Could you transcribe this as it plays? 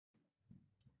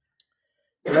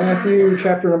Matthew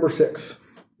chapter number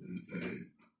 6.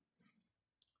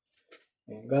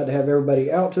 And glad to have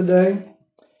everybody out today.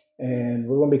 And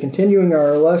we're going to be continuing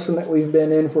our lesson that we've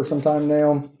been in for some time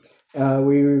now.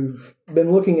 We've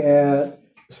been looking at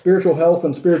spiritual health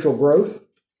and spiritual growth.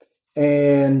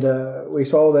 And we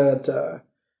saw that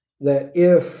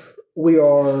if we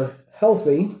are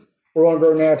healthy, we're going to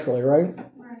grow naturally, right?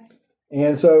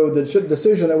 And so the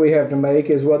decision that we have to make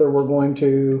is whether we're going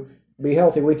to be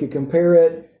healthy. We could compare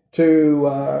it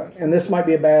to, and this might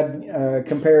be a bad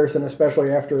comparison,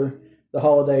 especially after the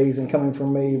holidays and coming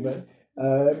from me,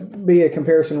 but be a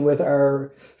comparison with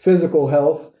our physical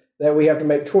health, that we have to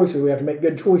make choices. We have to make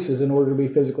good choices in order to be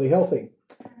physically healthy.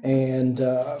 And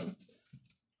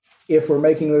if we're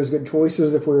making those good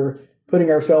choices, if we're putting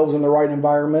ourselves in the right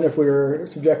environment, if we're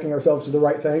subjecting ourselves to the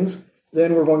right things,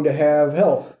 then we're going to have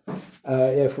health.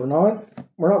 If we're not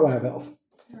going to have health.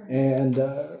 And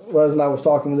Les and I was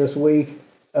talking this week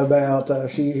about, I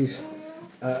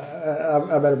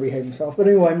better behave myself. But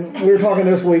anyway, we were talking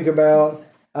this week about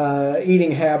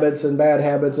eating habits and bad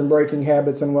habits and breaking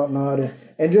habits and whatnot.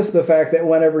 And just the fact that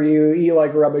whenever you eat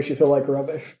like rubbish, you feel like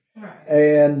rubbish. Right.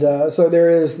 And so there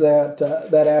is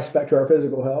that aspect to our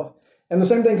physical health. And the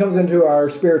same thing comes into our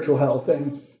spiritual health.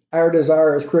 And our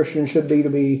desire as Christians should be to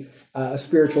be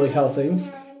spiritually healthy.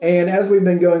 And as we've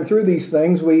been going through these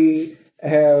things, we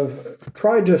have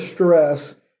tried to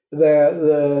stress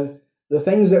that the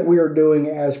things that we are doing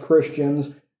as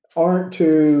Christians aren't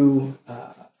to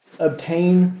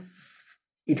obtain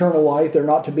eternal life. They're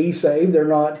not to be saved. They're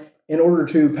not in order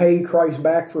to pay Christ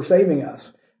back for saving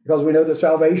us. Because we know that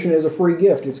salvation is a free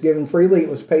gift. It's given freely. It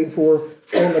was paid for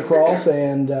on the cross.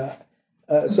 And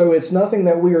so it's nothing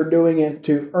that we are doing it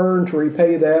to earn, to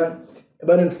repay that.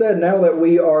 But instead, now that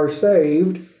we are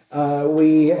saved,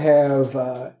 we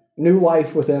have new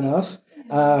life within us.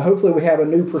 Hopefully we have a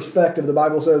new perspective. The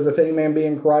Bible says, if any man be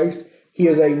in Christ, he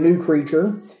is a new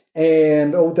creature.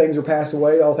 And old things are passed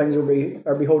away, all things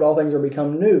behold, all things are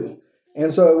become new.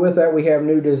 And so with that, we have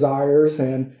new desires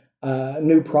and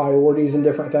new priorities and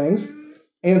different things.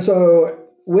 And so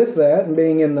with that, and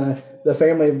being in the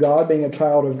family of God, being a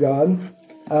child of God,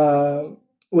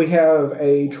 we have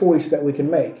a choice that we can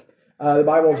make. The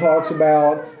Bible talks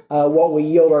about what we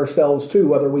yield ourselves to,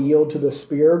 whether we yield to the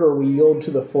Spirit or we yield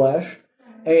to the flesh,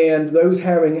 and those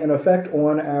having an effect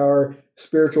on our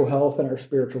spiritual health and our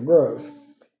spiritual growth.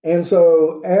 And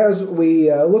so as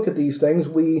we look at these things,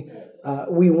 we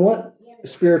want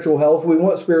spiritual health, we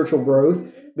want spiritual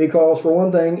growth, because for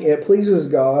one thing, it pleases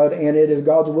God and it is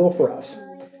God's will for us.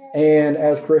 And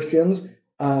as Christians,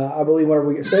 I believe whenever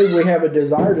we get saved, we have a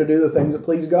desire to do the things that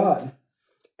please God.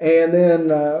 And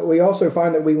then we also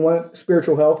find that we want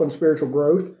spiritual health and spiritual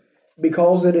growth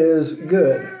because it is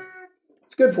good.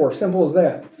 It's good for us, simple as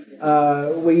that.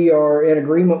 We are in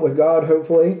agreement with God,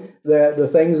 hopefully, that the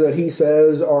things that He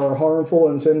says are harmful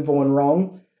and sinful and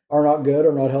wrong are not good,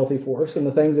 are not healthy for us. And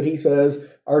the things that He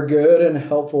says are good and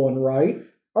helpful and right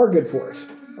are good for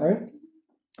us, right?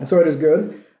 And so it is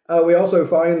good. We also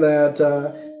find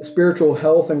that spiritual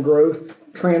health and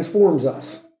growth transforms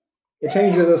us. It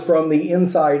changes us from the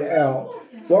inside out.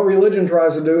 What religion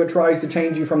tries to do, it tries to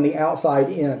change you from the outside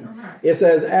in. It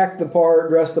says act the part,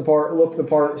 dress the part, look the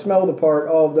part, smell the part,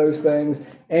 all of those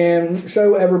things, and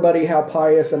show everybody how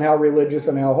pious and how religious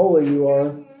and how holy you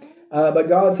are. But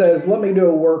God says, let me do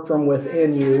a work from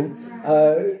within you.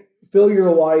 Fill your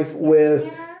life with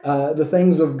the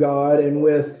things of God and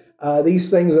with these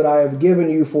things that I have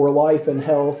given you for life and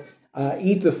health.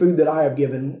 Eat the food that I have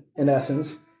given, in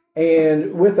essence.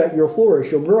 And with that, you'll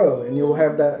flourish, you'll grow, and you'll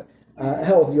have that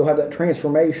health, you'll have that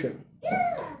transformation.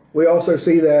 We also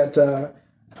see that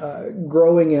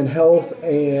growing in health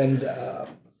and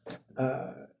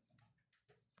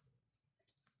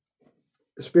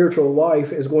spiritual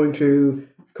life is going to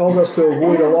cause us to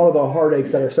avoid a lot of the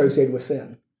heartaches that are associated with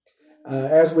sin.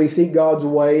 As we seek God's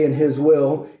way and His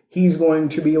will, He's going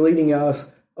to be leading us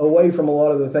away from a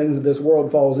lot of the things that this world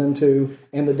falls into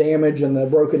and the damage and the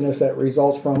brokenness that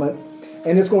results from it.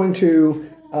 And it's going to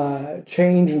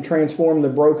change and transform the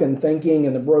broken thinking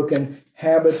and the broken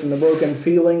habits and the broken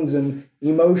feelings and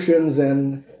emotions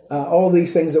and all of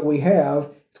these things that we have.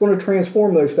 It's going to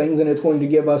transform those things, and it's going to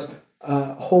give us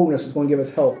wholeness. It's going to give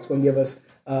us health. It's going to give us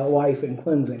life and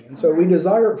cleansing. And so we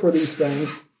desire it for these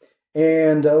things.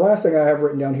 And the last thing I have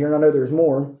written down here, and I know there's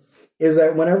more, is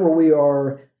that whenever we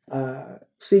are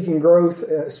seeking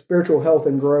growth, spiritual health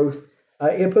and growth,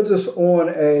 it puts us on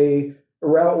a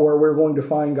route where we're going to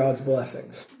find God's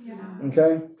blessings. Yeah.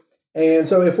 Okay? And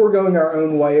so if we're going our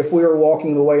own way, if we are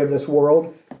walking the way of this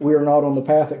world, we are not on the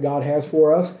path that God has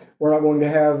for us. We're not going to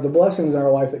have the blessings in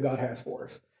our life that God has for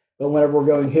us. but whenever we're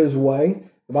going His way,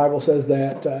 the Bible says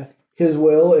that His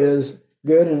will is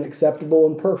good and acceptable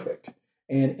and perfect.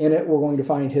 And in it, we're going to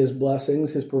find His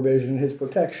blessings, His provision, His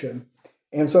protection.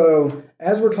 And so,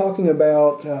 as we're talking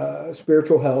about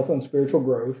spiritual health and spiritual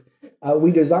growth,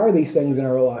 we desire these things in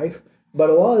our life,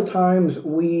 but a lot of times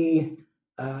we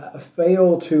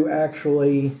fail to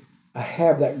actually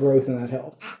have that growth and that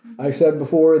health. I said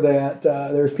before that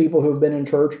there's people who have been in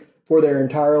church for their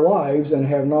entire lives and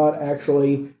have not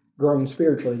actually grown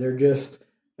spiritually. They're just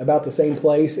about the same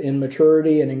place in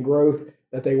maturity and in growth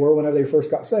that they were whenever they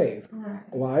first got saved. Right.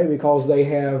 Why? Because they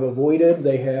have avoided,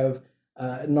 they have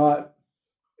not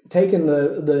taken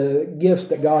the gifts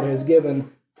that God has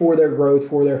given for their growth,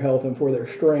 for their health, and for their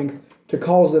strength to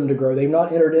cause them to grow. They've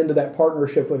not entered into that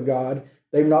partnership with God.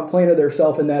 They've not planted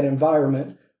themselves in that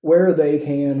environment where they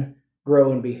can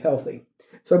grow and be healthy.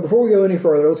 So before we go any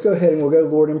further, let's go ahead and we'll go to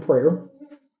the Lord in prayer.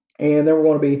 And then we're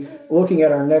going to be looking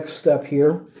at our next step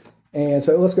here. And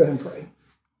so let's go ahead and pray.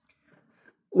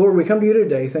 Lord, we come to you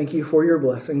today. Thank you for your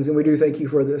blessings. And we do thank you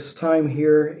for this time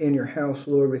here in your house,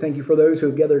 Lord. We thank you for those who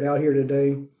have gathered out here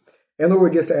today. And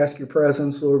Lord, we just ask your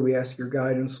presence, Lord. We ask your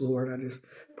guidance, Lord. I just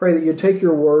pray that you'd take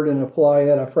your word and apply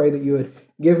it. I pray that you would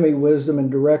give me wisdom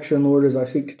and direction, Lord, as I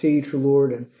seek to teach,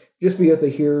 Lord, and just be with the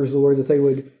hearers, Lord, that they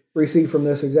would receive from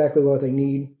this exactly what they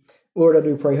need. Lord, I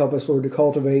do pray, help us, Lord, to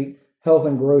cultivate health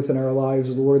and growth in our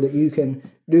lives, Lord, that you can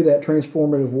do that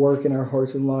transformative work in our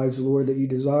hearts and lives, Lord, that you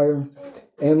desire.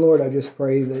 And Lord, I just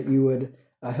pray that you would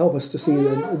help us to see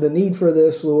the need for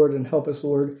this, Lord, and help us,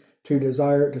 Lord, to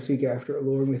desire it, to seek after it,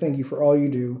 Lord. We thank you for all you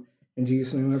do. In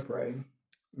Jesus' name I pray.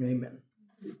 Amen.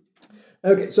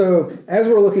 Okay, so as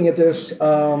we're looking at this,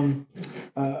 one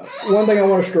thing I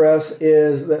want to stress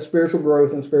is that spiritual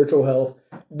growth and spiritual health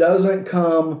doesn't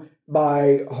come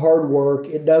by hard work.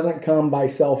 It doesn't come by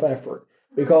self-effort,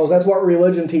 because that's what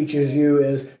religion teaches you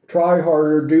is try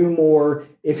harder, do more.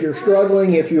 If you're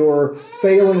struggling, if you're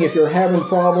failing, if you're having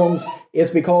problems,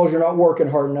 it's because you're not working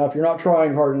hard enough, you're not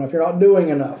trying hard enough, you're not doing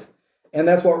enough. And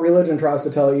that's what religion tries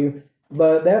to tell you,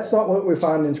 but that's not what we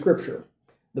find in Scripture.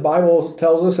 The Bible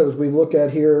tells us, as we've looked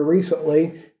at here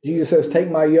recently, Jesus says, "Take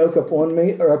my yoke upon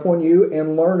you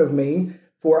and learn of me,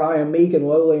 for I am meek and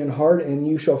lowly in heart, and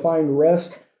you shall find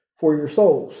rest for your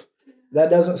souls." That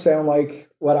doesn't sound like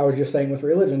what I was just saying with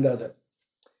religion, does it?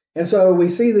 And so we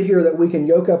see here that we can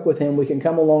yoke up with him, we can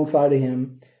come alongside of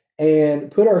him, and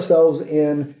put ourselves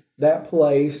in that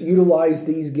place, utilize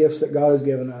these gifts that God has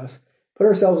given us, put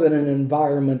ourselves in an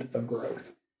environment of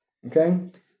growth. Okay?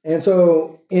 And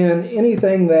so in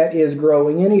anything that is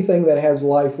growing, anything that has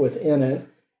life within it,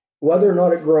 whether or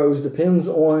not it grows depends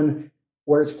on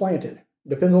where it's planted.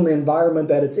 Depends on the environment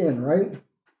that it's in, right?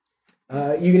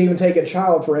 You can even take a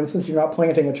child, for instance. You're not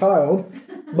planting a child,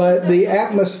 but the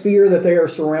atmosphere that they are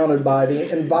surrounded by, the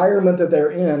environment that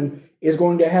they're in, is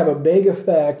going to have a big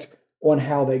effect on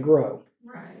how they grow.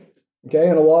 Right. Okay,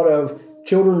 and a lot of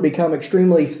children become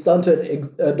extremely stunted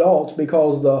adults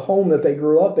because the home that they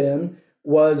grew up in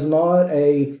was not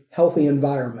a healthy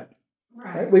environment.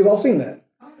 Right? We've all seen that.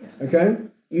 Oh, yeah. Okay?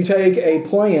 You take a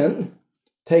plant,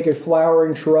 take a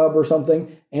flowering shrub or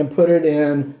something, and put it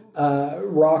in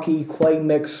rocky clay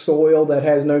mixed soil that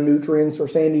has no nutrients, or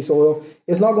sandy soil,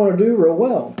 it's not going to do real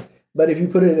well. But if you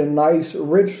put it in nice,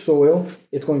 rich soil,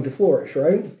 it's going to flourish,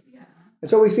 right? Yeah. And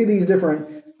so we see these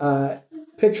different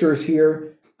pictures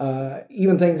here,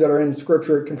 even things that are in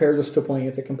Scripture. It compares us to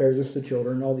plants, it compares us to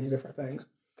children, all these different things.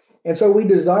 And so we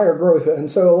desire growth, and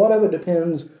so a lot of it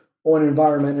depends on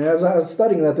environment. And as I was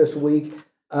studying that this week,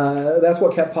 that's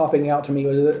what kept popping out to me,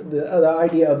 was the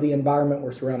idea of the environment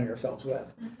we're surrounding ourselves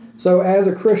with. So as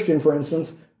a Christian, for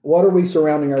instance, what are we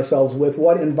surrounding ourselves with?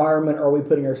 What environment are we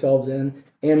putting ourselves in?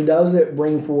 And does it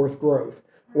bring forth growth?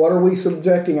 What are we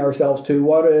subjecting ourselves to?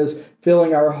 What is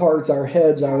filling our hearts, our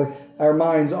heads, our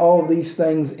minds, all of these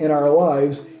things in our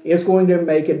lives? It's going to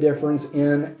make a difference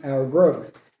in our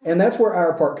growth. And that's where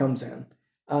our part comes in.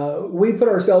 We put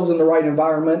ourselves in the right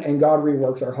environment, and God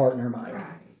reworks our heart and our mind.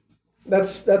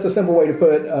 That's a simple way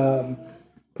to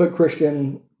put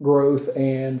Christian growth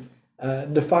and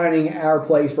defining our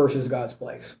place versus God's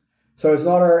place. So it's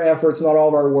not our efforts, not all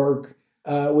of our work.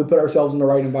 We put ourselves in the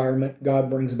right environment.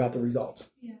 God brings about the results.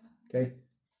 Yeah. Okay.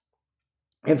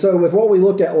 And so with what we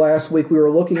looked at last week, we were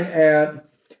looking at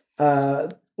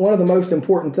one of the most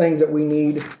important things that we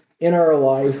need in our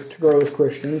life to grow as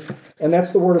Christians, and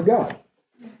that's the Word of God.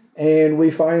 And we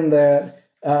find that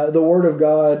the Word of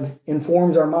God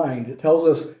informs our mind. It tells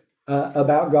us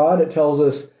about God. It tells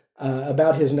us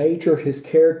about His nature, His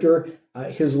character,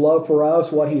 His love for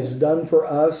us, what He has done for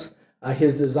us,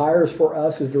 His desires for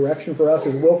us, His direction for us,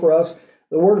 His will for us.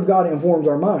 The Word of God informs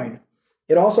our mind.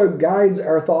 it also guides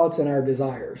our thoughts and our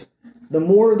desires. The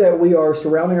more that we are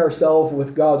surrounding ourselves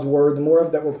with God's Word, the more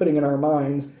of that we're putting in our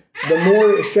minds, the more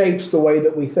it shapes the way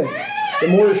that we think. The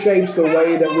more it shapes the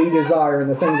way that we desire and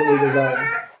the things that we desire.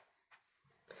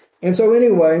 And so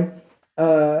anyway,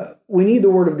 we need the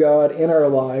Word of God in our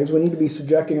lives. We need to be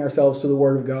subjecting ourselves to the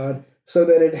Word of God so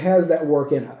that it has that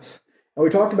work in us. And we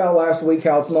talked about last week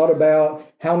how it's not about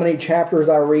how many chapters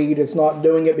I read. It's not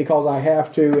doing it because I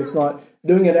have to. It's not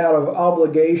doing it out of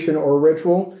obligation or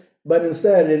ritual. But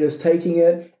instead, it is taking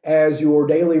it as your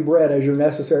daily bread, as your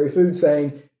necessary food,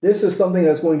 saying, this is something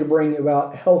that's going to bring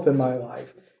about health in my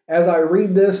life. As I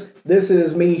read this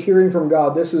is me hearing from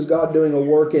God. This is God doing a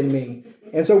work in me.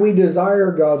 And so we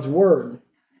desire God's Word.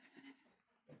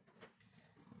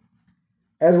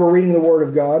 As we're reading the Word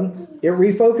of God, it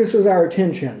refocuses our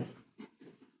attention.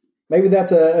 Maybe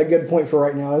that's a good point for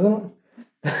right now, isn't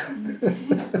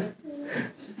it?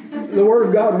 The Word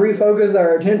of God refocuses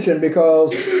our attention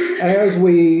because as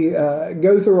we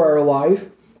go through our life,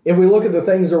 if we look at the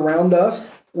things around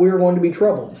us, we're going to be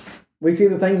troubled. We see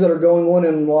the things that are going on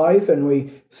in life and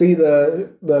we see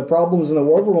the problems in the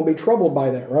world, we're going to be troubled by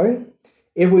that, right?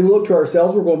 If we look to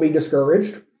ourselves, we're going to be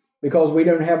discouraged because we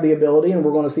don't have the ability and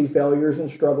we're going to see failures and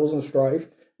struggles and strife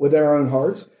within our own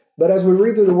hearts. But as we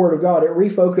read through the Word of God, it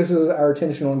refocuses our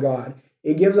attention on God.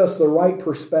 It gives us the right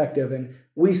perspective, and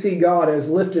we see God as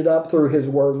lifted up through His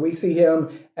Word. We see Him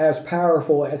as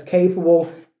powerful, as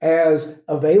capable, as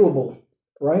available,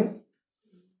 right?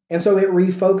 And so it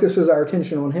refocuses our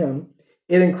attention on Him.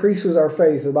 It increases our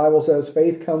faith. The Bible says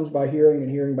faith comes by hearing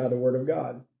and hearing by the Word of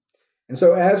God. And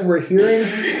so as we're hearing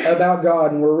about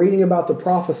God and we're reading about the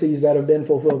prophecies that have been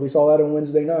fulfilled, we saw that on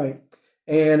Wednesday night.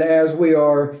 And as we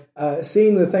are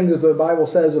seeing the things that the Bible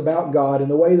says about God and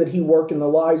the way that He worked in the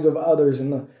lives of others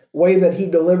and the way that He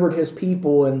delivered His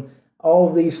people and all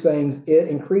of these things, it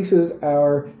increases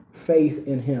our faith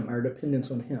in Him, our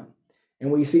dependence on Him.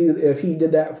 And we see that if He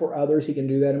did that for others, He can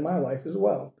do that in my life as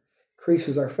well.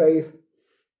 Increases our faith.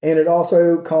 And it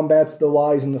also combats the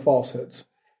lies and the falsehoods.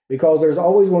 Because there's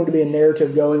always going to be a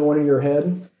narrative going on in your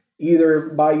head, either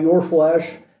by your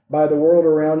flesh, by the world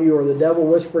around you, or the devil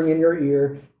whispering in your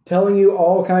ear, telling you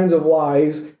all kinds of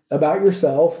lies about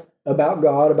yourself, about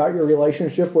God, about your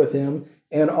relationship with Him.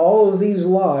 And all of these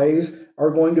lies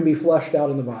are going to be fleshed out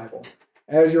in the Bible.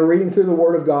 As you're reading through the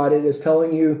Word of God, it is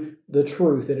telling you the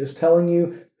truth. It is telling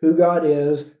you who God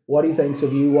is, what He thinks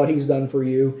of you, what He's done for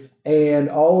you, and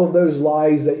all of those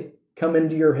lies that come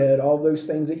into your head, all of those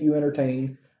things that you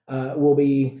entertain, will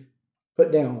be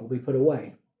put down, will be put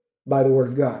away by the Word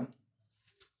of God.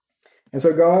 And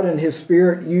so God and His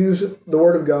Spirit use the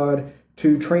Word of God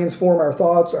to transform our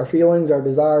thoughts, our feelings, our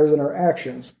desires, and our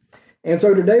actions. And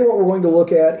so today what we're going to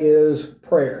look at is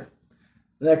prayer.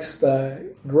 The next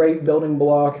great building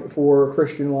block for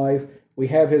Christian life. We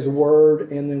have His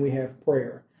Word, and then we have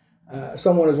prayer.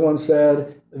 Someone has once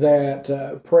said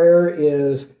that prayer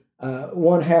is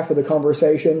one half of the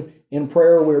conversation. In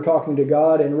prayer, we're talking to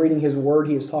God, and reading His Word,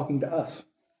 He is talking to us.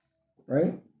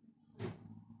 Right?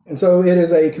 And so it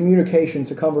is a communication,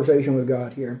 it's a conversation with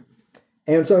God here.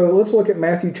 And so let's look at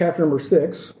Matthew chapter number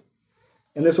 6,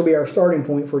 and this will be our starting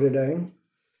point for today.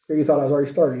 Here you thought I was already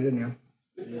started, didn't you?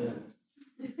 Yeah.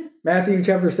 Matthew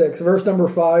chapter 6, verse number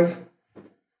 5.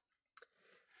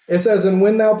 It says, "And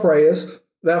when thou prayest,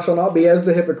 thou shalt not be as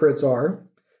the hypocrites are,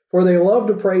 for they love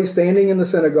to pray standing in the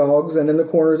synagogues and in the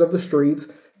corners of the streets,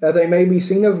 that they may be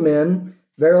seen of men.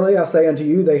 Verily I say unto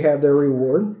you, they have their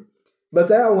reward. But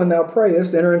thou, when thou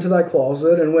prayest, enter into thy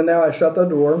closet, and when thou hast shut thy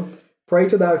door, pray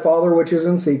to thy Father which is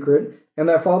in secret, and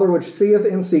thy Father which seeth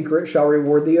in secret shall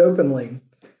reward thee openly.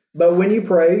 But when you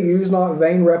pray, use not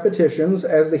vain repetitions,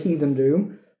 as the heathen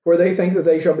do, for they think that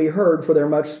they shall be heard for their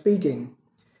much speaking.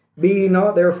 Be ye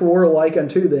not therefore like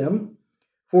unto them,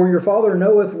 for your Father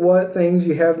knoweth what things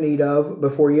ye have need of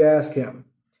before ye ask Him.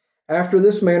 After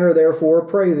this manner therefore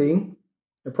pray ye,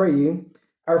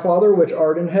 Our Father which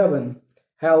art in heaven,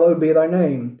 hallowed be thy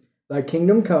name. Thy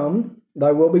kingdom come,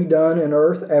 thy will be done in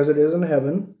earth as it is in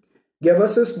heaven. Give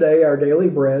us this day our daily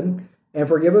bread, and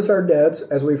forgive us our debts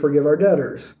as we forgive our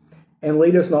debtors. And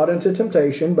lead us not into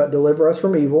temptation, but deliver us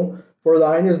from evil. For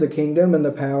thine is the kingdom and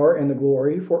the power and the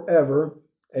glory forever.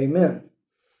 Amen."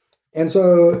 And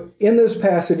so in this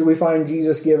passage, we find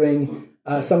Jesus giving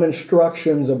some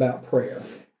instructions about prayer.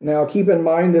 Now, keep in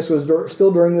mind, this was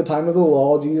still during the time of the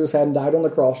law. Jesus hadn't died on the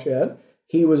cross yet.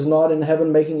 He was not in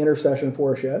heaven making intercession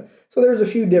for us yet. So there's a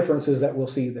few differences that we'll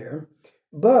see there.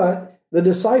 But the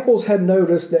disciples had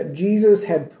noticed that Jesus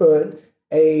had put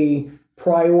a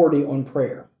priority on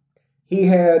prayer. He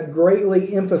had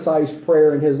greatly emphasized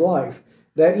prayer in His life.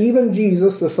 that even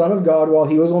Jesus, the Son of God, while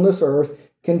he was on this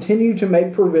earth, continued to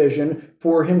make provision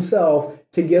for himself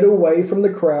to get away from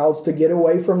the crowds, to get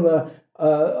away from the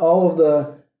all of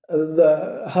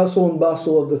the hustle and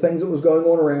bustle of the things that was going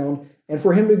on around, and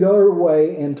for him to go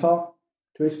away and talk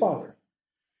to his Father.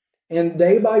 And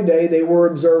day by day, they were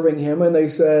observing him, and they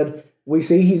said, we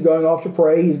see he's going off to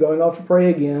pray. He's going off to pray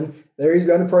again. There he's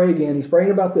going to pray again. He's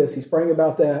praying about this. He's praying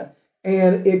about that.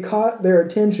 And it caught their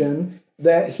attention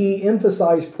that he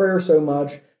emphasized prayer so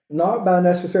much, not by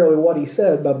necessarily what he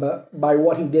said, but by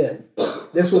what he did.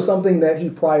 This was something that he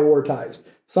prioritized,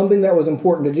 something that was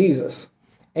important to Jesus.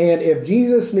 And if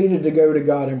Jesus needed to go to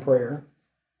God in prayer,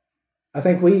 I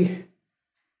think we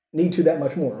need to that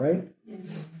much more, right?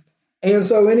 And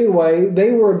so anyway,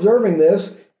 they were observing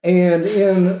this, and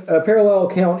in a parallel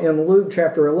account in Luke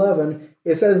chapter 11,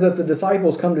 it says that the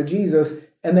disciples come to Jesus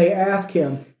and they ask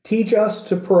him, teach us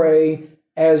to pray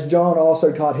as John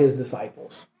also taught his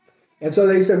disciples. And so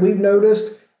they said, we've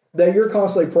noticed that you're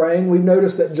constantly praying. We've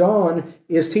noticed that John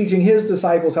is teaching his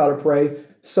disciples how to pray,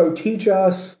 so teach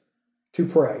us to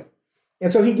pray.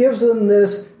 And so he gives them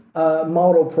this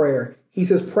model prayer. He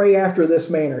says, pray after this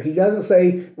manner. He doesn't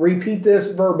say, repeat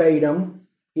this verbatim.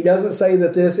 He doesn't say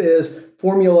that this is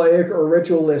formulaic or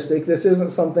ritualistic. This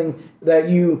isn't something that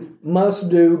you must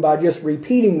do by just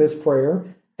repeating this prayer,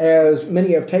 as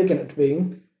many have taken it to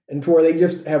be, and to where they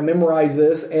just have memorized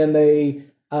this and they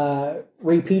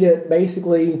repeat it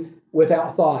basically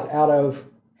without thought, out of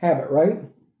habit, right?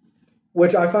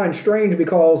 Which I find strange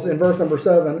because in verse number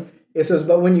 7, it says,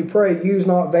 but when you pray, use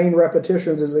not vain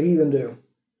repetitions as the heathen do.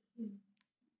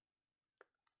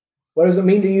 What does it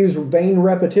mean to use vain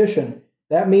repetition?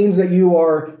 That means that you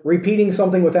are repeating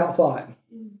something without thought.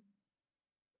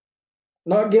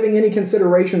 Not giving any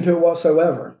consideration to it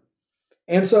whatsoever.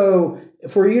 And so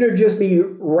for you to just be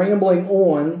rambling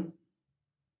on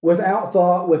without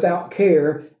thought, without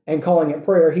care, and calling it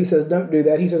prayer, he says, don't do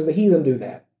that. He says the heathen do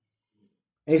that.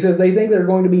 And he says they think they're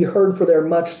going to be heard for their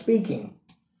much speaking.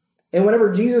 And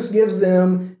whenever Jesus gives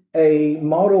them a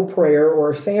model prayer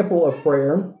or a sample of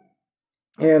prayer,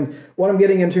 and what I'm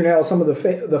getting into now is some of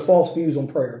the false views on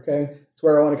prayer, okay? That's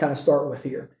where I want to kind of start with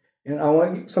here. And I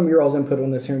want some of your all's input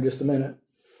on this here in just a minute.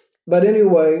 But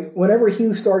anyway, whenever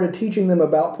he started teaching them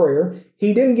about prayer,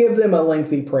 he didn't give them a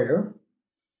lengthy prayer.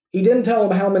 He didn't tell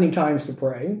them how many times to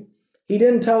pray. He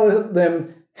didn't tell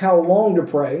them how long to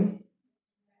pray.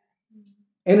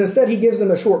 And instead, he gives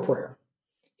them a short prayer.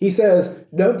 He says,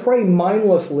 don't pray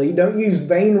mindlessly. Don't use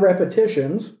vain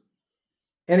repetitions.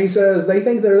 And he says they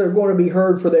think they're going to be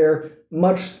heard for their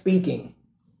much speaking.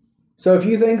 So if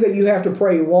you think that you have to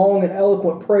pray long and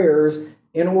eloquent prayers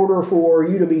in order for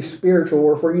you to be spiritual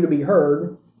or for you to be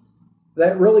heard,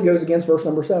 that really goes against verse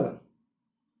number 7.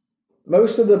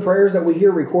 Most of the prayers that we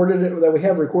have recorded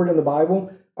in the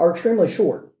Bible are extremely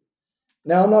short.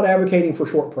 Now, I'm not advocating for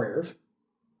short prayers,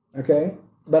 okay?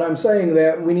 But I'm saying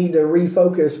that we need to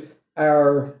refocus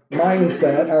our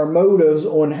mindset, our motives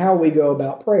on how we go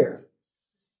about prayer.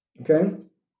 Okay?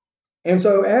 And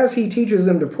so as he teaches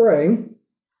them to pray,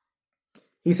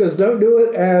 he says, don't do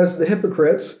it as the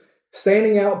hypocrites,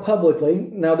 standing out publicly.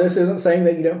 Now, this isn't saying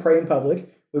that you don't pray in public.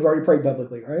 We've already prayed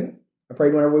publicly, right? I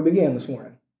prayed whenever we began this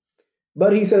morning.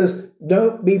 But he says,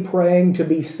 don't be praying to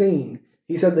be seen.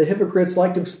 He said the hypocrites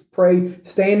like to pray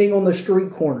standing on the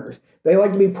street corners. They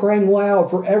like to be praying loud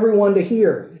for everyone to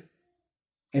hear.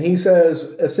 And he says,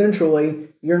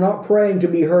 essentially, you're not praying to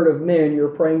be heard of men,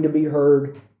 you're praying to be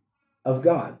heard of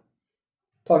God.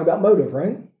 Talk about motive,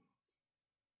 right?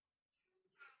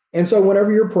 And so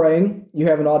whenever you're praying, you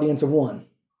have an audience of one.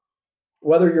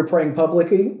 Whether you're praying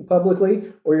publicly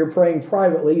or you're praying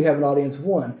privately, you have an audience of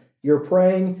one. You're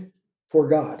praying for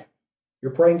God.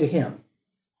 You're praying to him.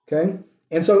 Okay?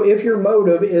 And so if your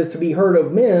motive is to be heard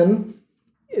of men,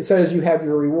 it says you have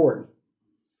your reward.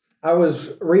 I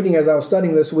was reading as I was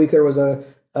studying this week, there was a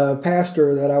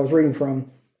pastor that I was reading from,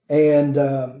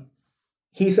 and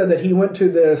he said that he went to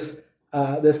this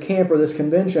camp or this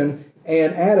convention,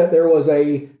 and at it there was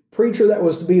a preacher that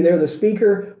was to be there. The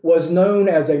speaker was known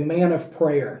as a man of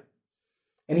prayer.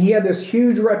 And he had this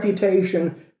huge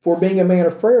reputation for being a man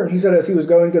of prayer. And he said as he was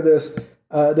going to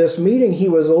this meeting, he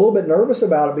was a little bit nervous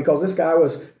about it because this guy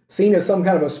was seen as some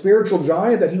kind of a spiritual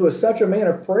giant, that he was such a man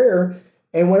of prayer.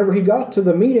 And whenever he got to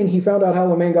the meeting, he found out how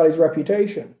the man got his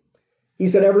reputation. He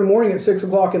said every morning at 6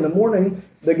 o'clock in the morning,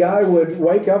 the guy would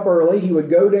wake up early. He would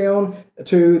go down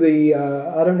to the,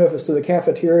 I don't know if it's to the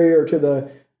cafeteria or to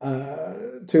the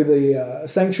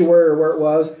sanctuary or where it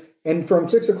was. And from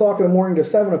 6 o'clock in the morning to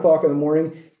 7 o'clock in the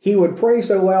morning, he would pray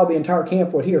so loud the entire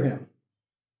camp would hear him.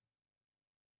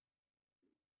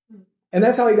 And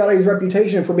that's how he got his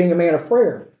reputation for being a man of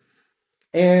prayer.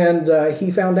 And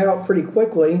he found out pretty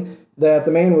quickly that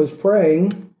the man was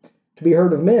praying to be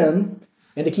heard of men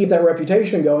and to keep that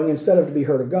reputation going instead of to be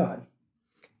heard of God.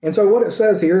 And so what it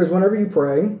says here is whenever you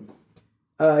pray,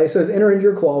 it says, enter into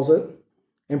your closet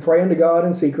and pray unto God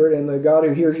in secret, and the God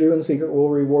who hears you in secret will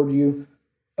reward you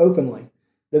openly.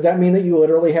 Does that mean that you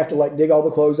literally have to like dig all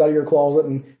the clothes out of your closet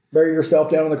and bury yourself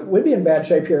down in the... We'd be in bad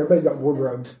shape here. Everybody's got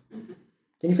wardrobes.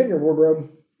 Can you fit in your wardrobe?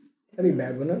 That'd be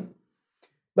bad, wouldn't it?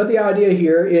 But the idea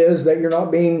here is that you're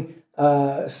not being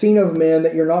seen of men,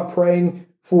 that you're not praying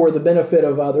for the benefit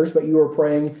of others, but you are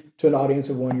praying to an audience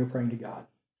of one. You're praying to God.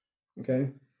 Okay?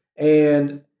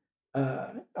 And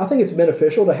I think it's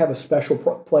beneficial to have a special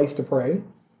place to pray.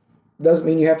 Doesn't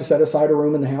mean you have to set aside a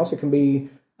room in the house. It can be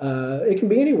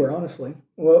anywhere, honestly.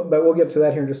 Well, but we'll get to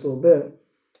that here in just a little bit.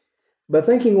 But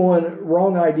thinking on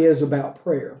wrong ideas about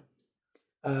prayer.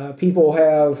 People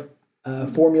have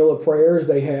formula prayers.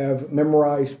 They have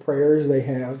memorized prayers. They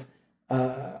have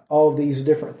all of these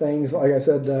different things. Like I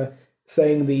said,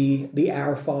 saying the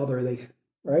Our Father.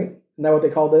 Right? Isn't that what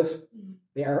they call this?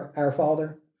 The Our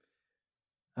Father.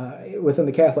 Within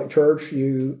the Catholic Church,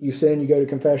 you sin, you go to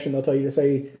confession. They'll tell you to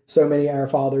say so many Our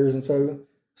Fathers and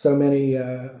so many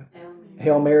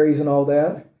Hail Marys and all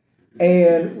that.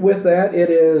 And with that, it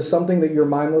is something that you're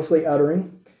mindlessly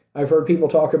uttering. I've heard people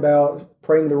talk about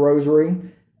praying the rosary,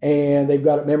 and they've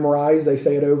got it memorized. They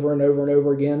say it over and over and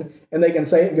over again, and they can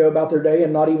say it and go about their day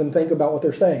and not even think about what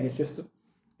they're saying.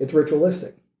 It's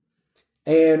ritualistic.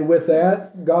 And with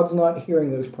that, God's not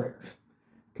hearing those prayers.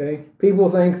 Okay? People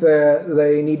think that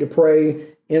they need to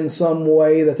pray in some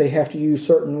way, that they have to use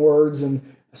certain words and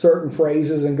certain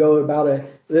phrases and go about it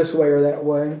this way or that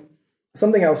way.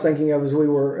 Something I was thinking of as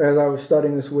I was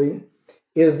studying this week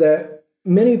is that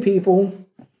many people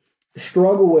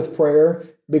struggle with prayer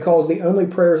because the only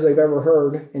prayers they've ever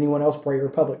heard anyone else pray are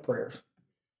public prayers.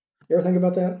 You ever think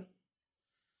about that?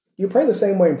 You pray the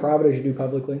same way in private as you do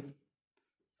publicly.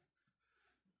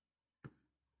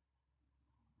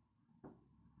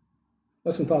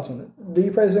 What's some thoughts on it? Do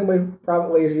you pray the same way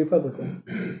privately as you do publicly?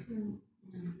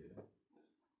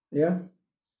 Yeah?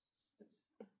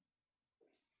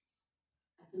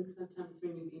 I think sometimes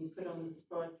when you've been put on the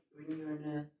spot, when you're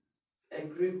in a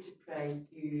group to pray,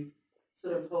 you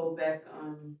sort of hold back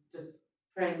on just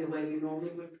praying the way you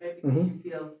normally would pray because you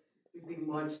feel you've been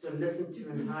watched or listened to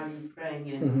and how you're praying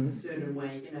and it's a certain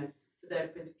way, so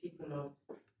that puts people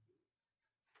off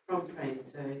from praying.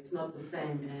 So it's not the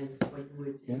same as what you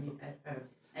would at home,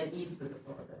 at ease with the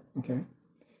Father. Okay.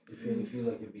 You feel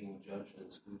like you're being judged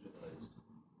and scrutinized.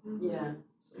 Yeah.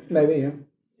 So maybe, yeah.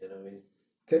 You know what I mean?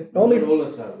 Okay. Not all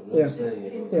the time. I'm not saying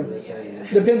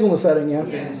it. Depends on the setting, yeah.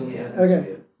 Depends on the atmosphere.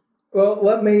 Okay. Well,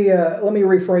 let me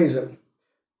rephrase it.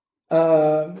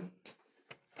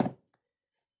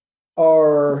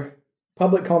 Are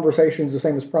public conversations the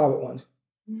same as private ones?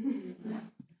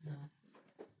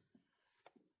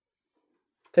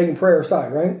 Taking prayer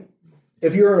aside, right?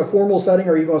 If you're in a formal setting,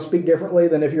 are you going to speak differently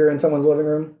than if you're in someone's living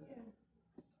room?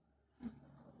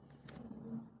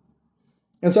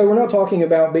 And so we're not talking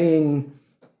about being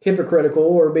hypocritical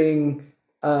or being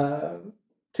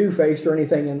two-faced or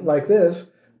anything like this,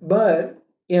 but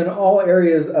in all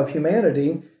areas of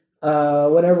humanity,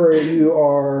 whenever you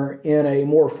are in a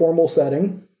more formal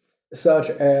setting, such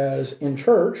as in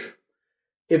church,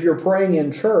 if you're praying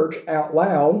in church out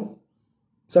loud,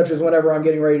 such as whenever I'm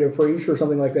getting ready to preach or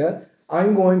something like that,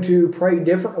 I'm going to pray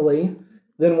differently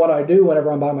than what I do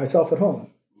whenever I'm by myself at home.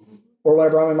 Or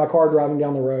whenever I'm in my car driving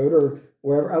down the road or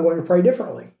wherever, I'm going to pray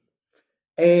differently.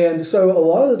 And so a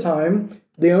lot of the time,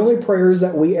 the only prayers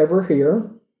that we ever hear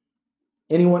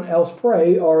anyone else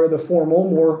pray are the formal,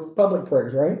 more public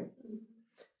prayers, right?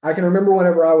 I can remember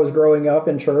whenever I was growing up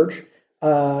in church,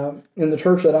 in the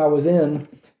church that I was in,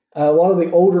 a lot of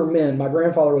the older men, my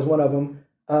grandfather was one of them,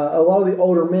 a lot of the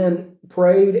older men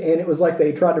prayed, and it was like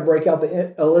they tried to break out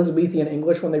the Elizabethan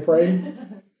English when they prayed.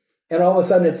 And all of a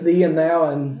sudden it's thee and thou,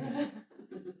 and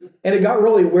it got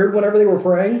really weird whenever they were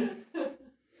praying.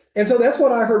 And so that's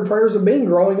what I heard prayers of being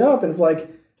growing up. And it's like,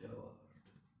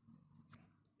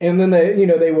 and then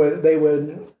they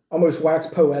would almost wax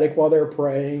poetic while they were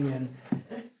praying, and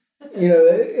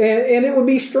and it would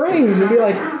be strange and be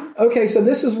like, okay, so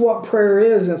this is what prayer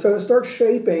is. And so it starts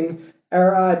shaping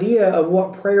our idea of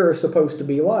what prayer is supposed to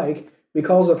be like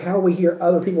because of how we hear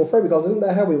other people pray, because isn't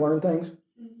that how we learn things?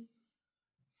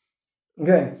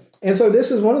 Okay, and so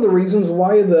this is one of the reasons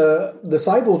why the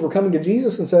disciples were coming to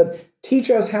Jesus and said, teach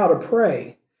us how to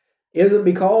pray. Is it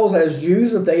because as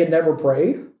Jews that they had never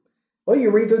prayed? Well,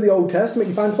 you read through the Old Testament,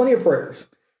 you find plenty of prayers.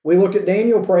 We looked at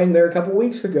Daniel praying there a couple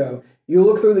weeks ago. You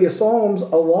look through the Psalms,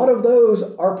 a lot of those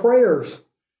are prayers,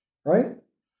 right?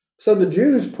 So the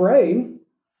Jews prayed,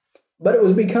 but it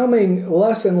was becoming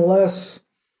less and less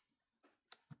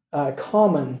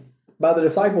common by the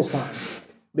disciples' time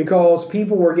because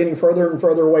people were getting further and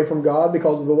further away from God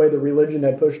because of the way the religion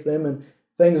had pushed them and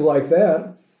things like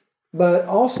that. But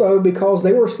also because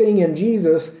they were seeing in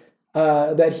Jesus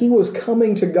that he was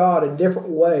coming to God a different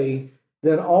way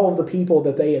than all of the people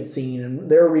that they had seen and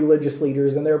their religious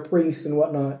leaders and their priests and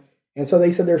whatnot. And so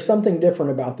they said, there's something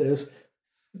different about this.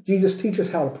 Jesus, teach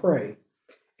us how to pray.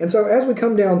 And so as we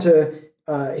come down to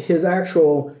his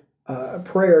actual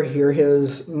prayer here,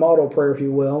 his model prayer, if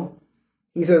you will,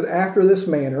 he says, after this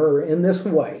manner, or in this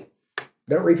way,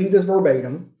 don't repeat this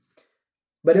verbatim,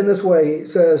 but in this way, it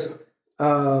says,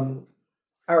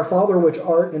 our Father which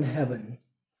art in heaven.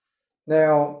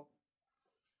 Now,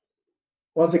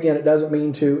 once again, it doesn't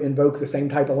mean to invoke the same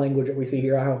type of language that we see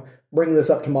here. I'll bring this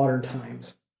up to modern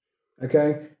times.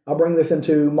 Okay? I'll bring this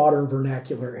into modern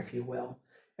vernacular, if you will.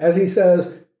 As he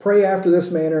says, pray after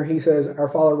this manner, he says, our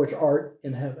Father which art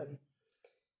in heaven.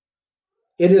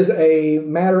 It is a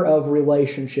matter of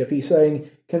relationship. He's saying,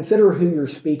 consider who you're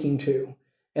speaking to.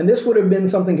 And this would have been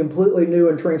something completely new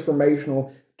and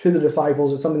transformational to the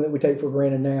disciples. It's something that we take for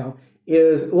granted now,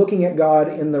 is looking at God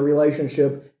in the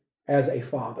relationship as a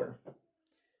father.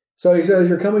 So he says,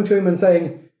 you're coming to him and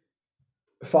saying,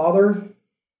 Father,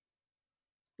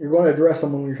 you're going to address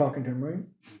someone when you're talking to him, right?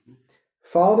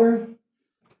 Father,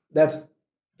 that's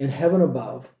in heaven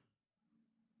above.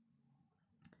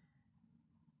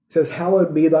 It says,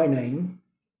 hallowed be thy name.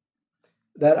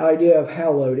 That idea of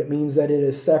hallowed, it means that it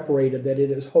is separated, that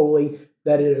it is holy,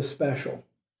 that it is special.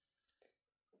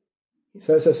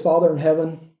 So it says, Father in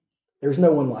heaven, there's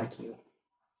no one like you.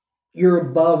 You're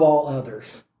above all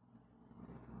others.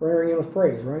 We're entering in with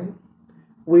praise, right?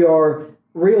 We are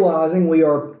realizing, we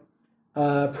are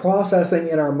processing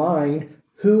in our mind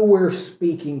who we're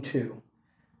speaking to.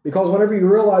 Because whenever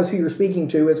you realize who you're speaking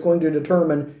to, it's going to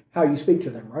determine how you speak to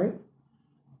them, right?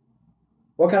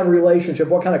 What kind of relationship,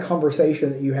 what kind of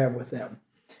conversation that you have with them.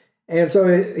 And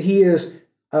so he is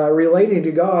relating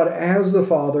to God as the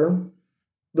Father,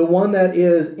 the one that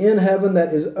is in heaven, that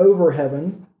is over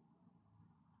heaven,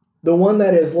 the one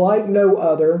that is like no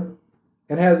other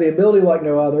and has the ability like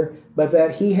no other, but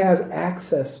that he has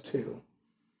access to.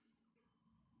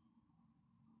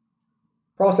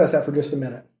 Process that for just a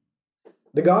minute.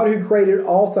 The God who created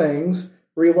all things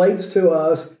relates to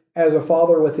us as a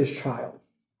father with his child.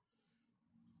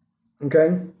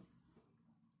 Okay?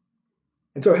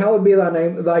 And so, hallowed be thy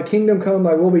name, thy kingdom come,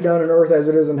 thy will be done on earth as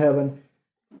it is in heaven.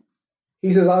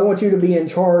 He says, I want you to be in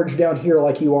charge down here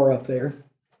like you are up there.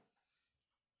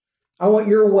 I want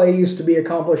your ways to be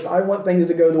accomplished. I want things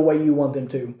to go the way you want them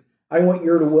to. I want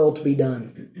your will to be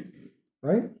done.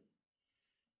 Right?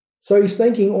 So he's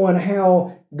thinking on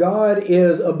how God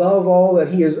is above all, that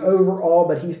he is over all,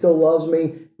 but he still loves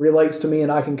me, relates to me,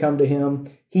 and I can come to him.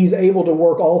 He's able to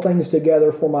work all things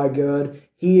together for my good.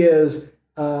 He is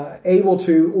able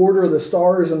to order the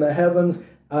stars in the heavens,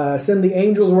 send the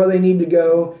angels where they need to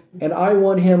go, and I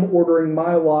want him ordering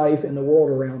my life and the world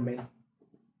around me.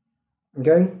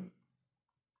 Okay?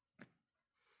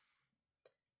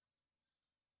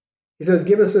 He says,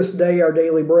 give us this day our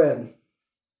daily bread.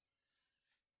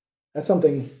 That's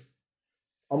something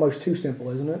almost too simple,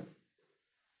 isn't it?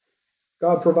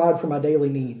 God, provide for my daily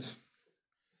needs.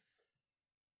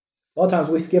 A lot of times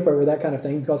we skip over that kind of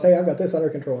thing because, hey, I've got this under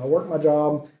control. I work my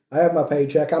job. I have my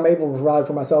paycheck. I'm able to provide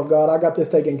for myself. God, I got this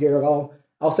taken care of.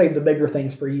 I'll save the bigger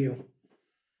things for you.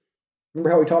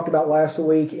 Remember how we talked about last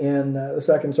week in the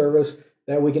second service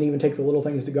that we can even take the little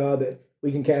things to God, that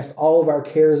we can cast all of our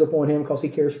cares upon him because he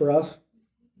cares for us?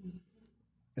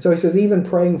 And so he says, even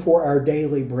praying for our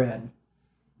daily bread.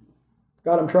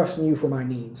 God, I'm trusting you for my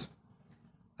needs.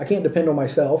 I can't depend on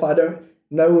myself. I don't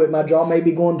know if my job may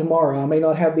be going tomorrow. I may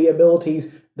not have the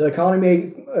abilities. The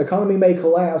economy may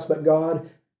collapse, but God,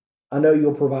 I know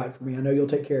you'll provide for me. I know you'll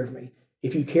take care of me.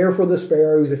 If you care for the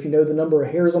sparrows, if you know the number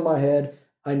of hairs on my head,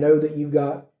 I know that you've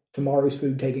got tomorrow's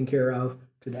food taken care of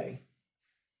today.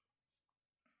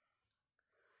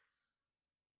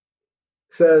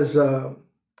 It says,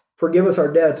 forgive us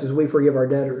our debts as we forgive our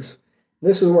debtors.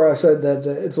 This is where I said that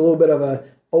it's a little bit of an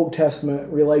Old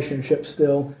Testament relationship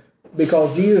still,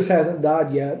 because Jesus hasn't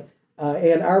died yet,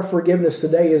 and our forgiveness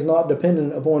today is not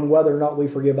dependent upon whether or not we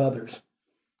forgive others.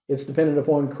 It's dependent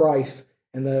upon Christ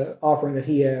and the offering that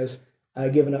he has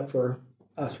given up for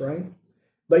us, right?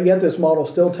 But yet this model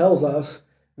still tells us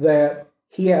that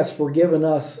he has forgiven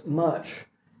us much,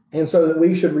 and so that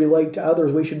we should relate to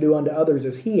others, we should do unto others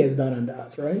as he has done unto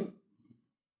us, right?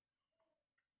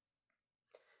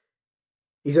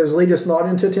 He says, lead us not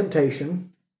into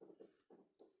temptation.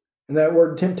 And that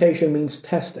word temptation means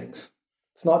testings.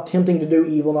 It's not tempting to do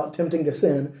evil, not tempting to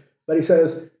sin. But he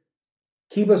says,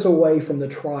 keep us away from the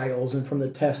trials and from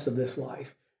the tests of this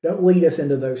life. Don't lead us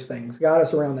into those things. Guide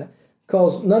us around that.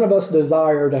 Because none of us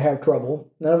desire to have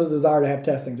trouble. None of us desire to have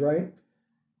testings, right?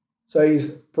 So he's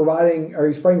praying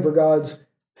for God's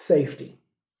safety.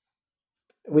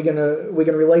 We can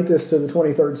relate this to the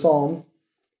 23rd Psalm.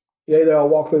 Yea, though I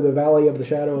walk through the valley of the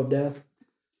shadow of death,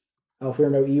 I'll fear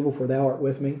no evil, for thou art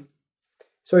with me.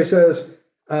 So he says,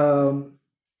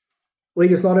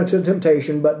 lead us not into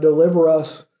temptation, but deliver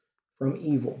us from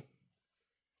evil.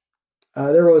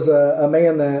 There was a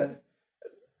man that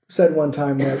said one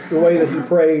time that the way that he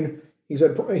prayed, he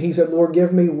said, Lord,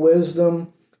 give me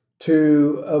wisdom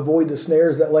to avoid the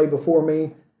snares that lay before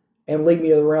me and lead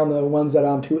me around the ones that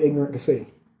I'm too ignorant to see.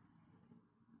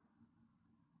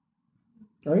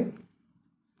 Right?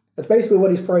 That's basically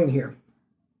what he's praying here.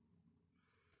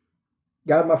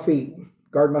 Guide my feet,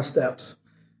 guard my steps,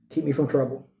 keep me from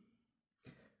trouble.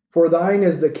 For thine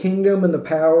is the kingdom and the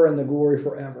power and the glory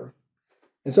forever.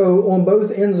 And so on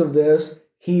both ends of this,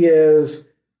 he is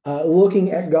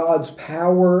looking at God's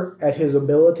power, at his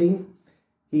ability.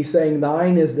 He's saying,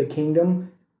 thine is the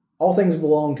kingdom. All things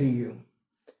belong to you.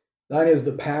 Thine is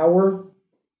the power.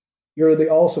 You're the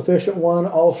all-sufficient one.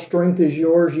 All strength is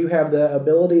yours. You have the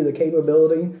ability, the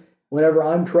capability. Whenever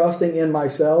I'm trusting in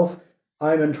myself,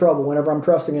 I'm in trouble. Whenever I'm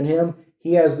trusting in him,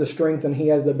 he has the strength and he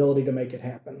has the ability to make it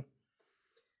happen.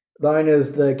 Thine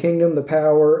is the kingdom, the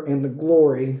power, and the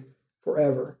glory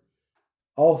forever.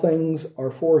 All things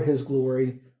are for his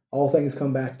glory. All things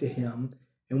come back to him.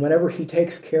 And whenever he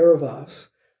takes care of us,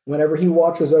 whenever he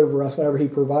watches over us, whenever he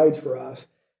provides for us,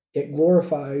 it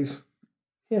glorifies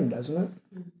him, doesn't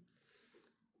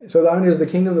it? So thine is the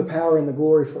kingdom, the power, and the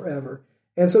glory forever.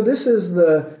 And so this is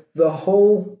the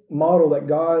whole model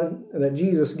that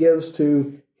Jesus gives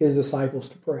to his disciples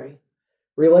to pray.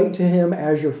 Relate to him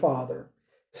as your Father.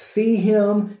 See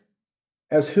him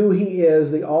as who he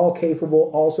is, the all-capable,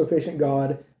 all-sufficient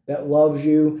God that loves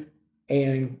you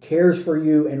and cares for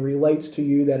you and relates to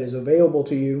you, that is available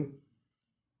to you.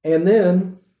 And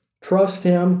then trust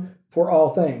him for all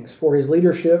things, for his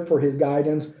leadership, for his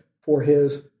guidance, for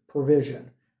his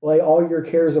provision. Lay all your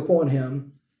cares upon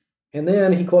him. And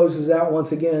then he closes out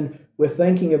once again with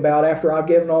thinking about, after I've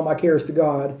given all my cares to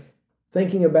God,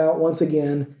 thinking about once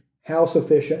again how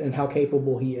sufficient and how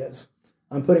capable he is.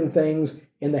 I'm putting things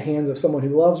in the hands of someone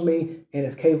who loves me and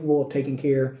is capable of taking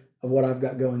care of what I've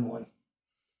got going on.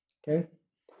 Okay?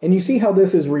 And you see how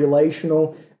this is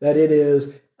relational, that it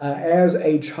is as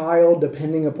a child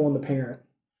depending upon the parent.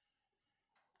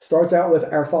 Starts out with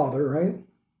our father, right?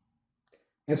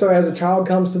 And so as a child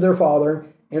comes to their father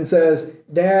and says,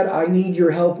 Dad, I need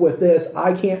your help with this.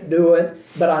 I can't do it,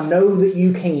 but I know that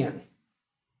you can.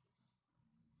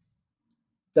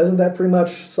 Doesn't that pretty much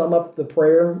sum up the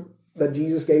prayer that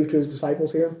Jesus gave to his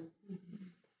disciples here?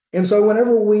 And so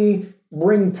whenever we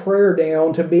bring prayer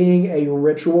down to being a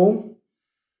ritual,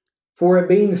 for it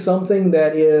being something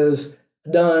that is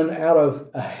done out of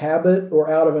a habit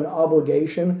or out of an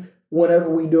obligation, whenever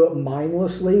we do it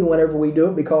mindlessly, whenever we do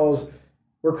it because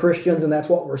we're Christians and that's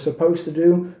what we're supposed to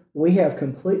do, we have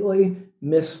completely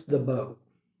missed the boat.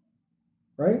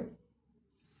 Right?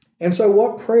 And so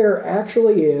what prayer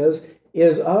actually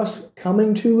is us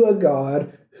coming to a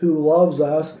God who loves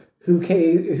us, who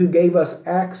gave us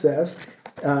access.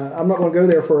 I'm not going to go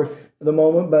there for the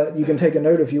moment, but you can take a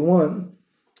note if you want.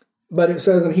 But it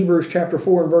says in Hebrews chapter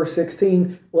 4 and verse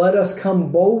 16, let us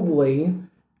come boldly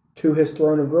to his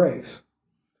throne of grace.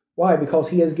 Why? Because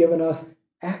he has given us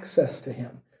access to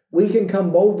him. We can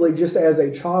come boldly just as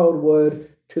a child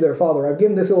would to their father. I've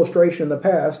given this illustration in the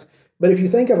past, but if you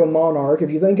think of a monarch,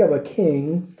 if you think of a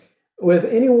king, with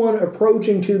anyone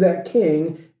approaching to that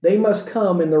king, they must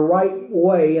come in the right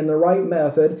way, in the right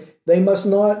method. They must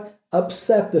not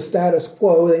upset the status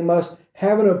quo. They must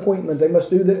have an appointment. They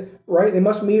must do the right. They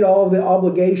must meet all of the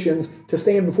obligations to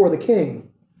stand before the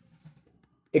king,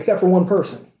 except for one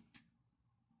person,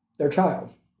 their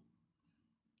child.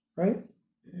 Right?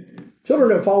 Children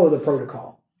don't follow the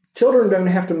protocol. Children don't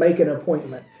have to make an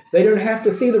appointment. They don't have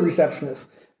to see the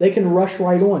receptionist. They can rush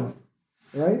right on.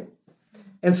 Right?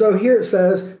 And so here it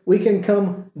says, we can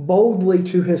come boldly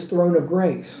to his throne of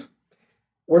grace.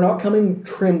 We're not coming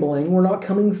trembling. We're not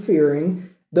coming fearing.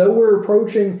 Though we're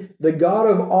approaching the God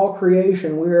of all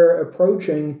creation, we are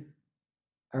approaching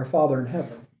our Father in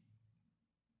heaven.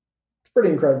 It's pretty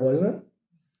incredible, isn't it?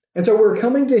 And so we're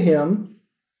coming to him,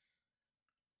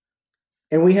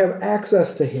 and we have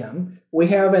access to him. We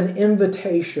have an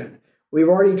invitation. We've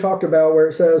already talked about where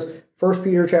it says, 1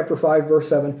 Peter chapter 5, verse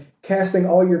 7, casting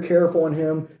all your care upon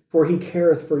him, for he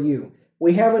careth for you.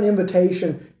 We have an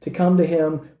invitation to come to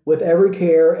him with every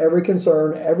care, every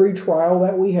concern, every trial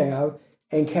that we have,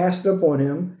 and cast it upon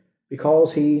him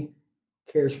because he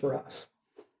cares for us.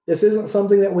 This isn't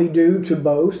something that we do to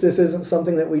boast. This isn't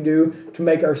something that we do to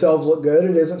make ourselves look good.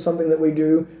 It isn't something that we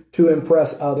do to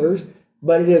impress others,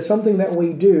 but it is something that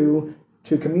we do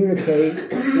to communicate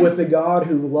with the God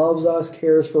who loves us,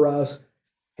 cares for us,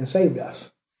 and saved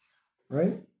us,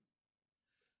 right?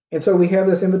 And so we have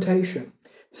this invitation.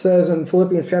 It says in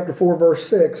Philippians chapter 4, verse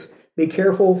 6, be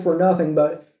careful for nothing,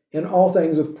 but in all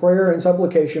things with prayer and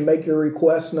supplication, make your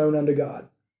requests known unto God.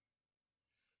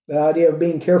 The idea of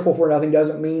being careful for nothing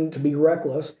doesn't mean to be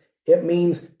reckless. It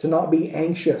means to not be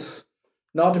anxious,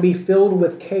 not to be filled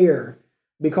with care.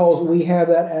 Because we have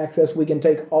that access, we can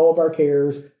take all of our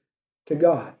cares to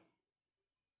God.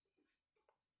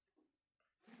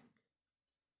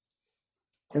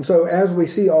 And so as we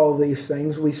see all of these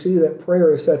things, we see that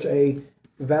prayer is such a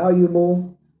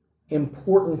valuable,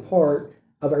 important part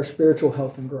of our spiritual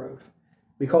health and growth.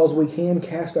 Because we can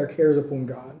cast our cares upon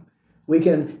God. We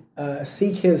can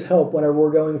seek his help whenever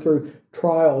we're going through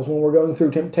trials, when we're going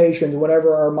through temptations,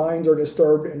 whenever our minds are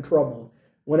disturbed and troubled,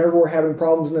 whenever we're having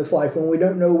problems in this life, when we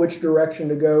don't know which direction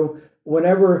to go,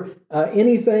 whenever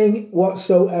anything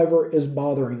whatsoever is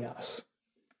bothering us,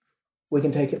 we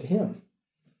can take it to him.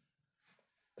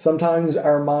 Sometimes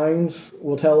our minds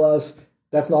will tell us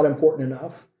that's not important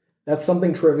enough. That's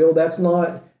something trivial. That's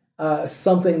not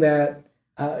something that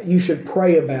you should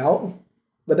pray about.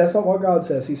 But that's not what God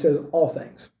says. He says all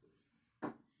things.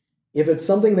 If it's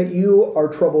something that you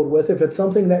are troubled with, if it's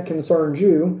something that concerns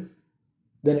you,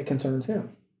 then it concerns him.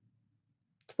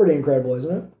 It's pretty incredible,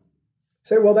 isn't it? You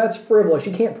say, well, that's frivolous.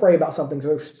 You can't pray about something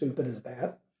so stupid as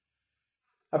that.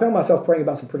 I found myself praying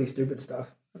about some pretty stupid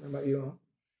stuff. I don't know about you all.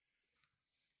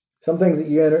 Some things that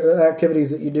you,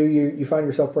 activities that you do, you find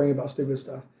yourself praying about stupid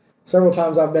stuff. Several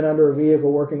times I've been under a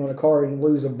vehicle working on a car and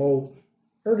lose a bolt.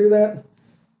 Ever do that?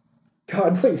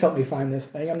 God, please help me find this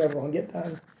thing. I'm never going to get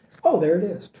done. Oh, there it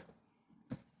is.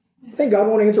 You think God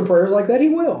won't answer prayers like that? He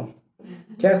will.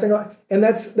 Casting on, and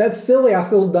that's silly. I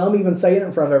feel dumb even saying it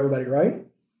in front of everybody, right?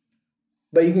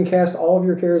 But you can cast all of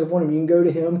your cares upon him. You can go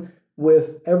to him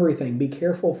with everything. Be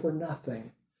careful for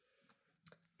nothing.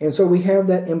 And so we have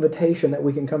that invitation that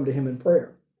we can come to him in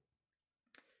prayer.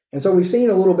 And so we've seen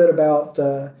a little bit about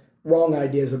wrong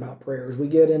ideas about prayers. We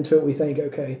get into it, we think,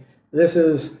 okay, this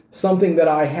is something that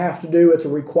I have to do. It's a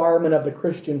requirement of the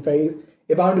Christian faith.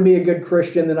 If I'm to be a good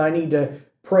Christian, then I need to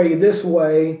pray this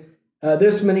way,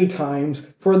 this many times,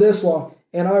 for this long.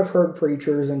 And I've heard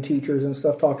preachers and teachers and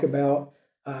stuff talk about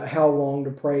how long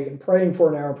to pray and praying for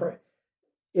an hour. Pray.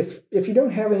 If you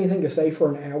don't have anything to say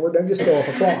for an hour, don't just fill up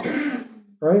a clock,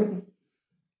 right?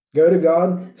 Go to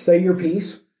God, say your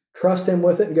piece, trust him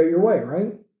with it, and go your way,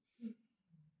 right?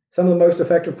 Some of the most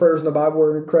effective prayers in the Bible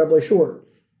were incredibly short.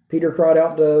 Peter cried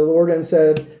out to the Lord and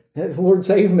said, Lord,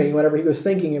 save me, whenever he was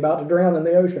sinking, about to drown in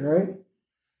the ocean, right?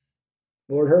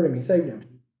 The Lord heard him, he saved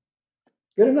him.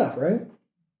 Good enough, right?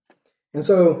 And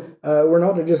so we're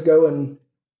not to just go and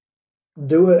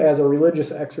do it as a religious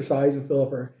exercise and fill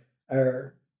up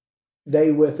our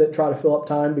day with it, try to fill up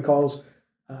time because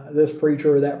this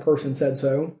preacher or that person said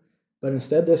so. But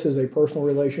instead, this is a personal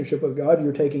relationship with God.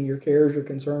 You're taking your cares, your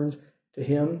concerns to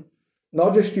him.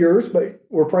 Not just yours, but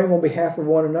we're praying on behalf of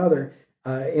one another.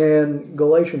 In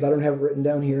Galatians, I don't have it written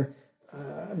down here,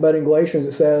 but in Galatians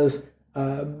it says,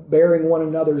 bearing one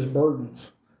another's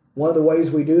burdens. One of the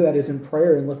ways we do that is in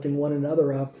prayer and lifting one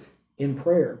another up in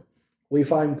prayer. We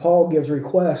find Paul gives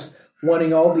requests,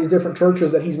 wanting all these different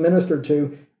churches that he's ministered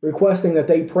to, requesting that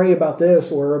they pray about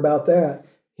this or about that.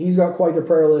 He's got quite the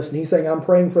prayer list, and he's saying, I'm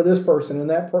praying for this person and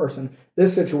that person,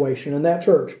 this situation and that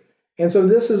church. And so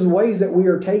this is ways that we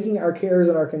are taking our cares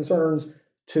and our concerns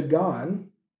to God,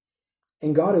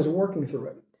 and God is working through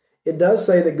it. It does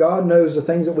say that God knows the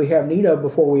things that we have need of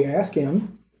before we ask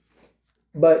him,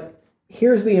 but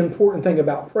here's the important thing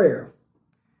about prayer.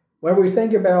 When we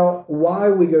think about why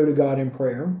we go to God in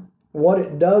prayer, what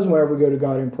it does whenever we go to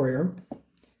God in prayer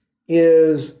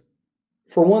is,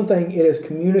 for one thing, it is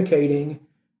communicating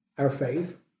our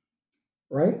faith,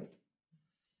 right?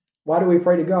 Why do we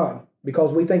pray to God?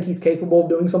 Because we think he's capable of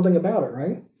doing something about it,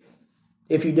 right?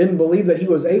 If you didn't believe that he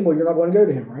was able, you're not going to go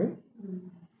to him, right?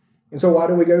 And so why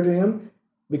do we go to him?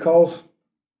 Because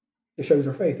it shows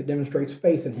our faith. It demonstrates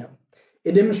faith in him.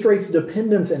 It demonstrates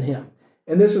dependence in him.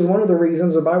 And this is one of the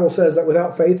reasons the Bible says that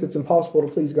without faith, it's impossible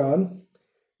to please God.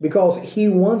 Because he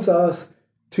wants us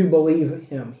to believe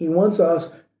him. He wants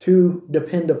us to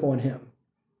depend upon him,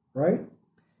 right?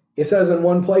 It says in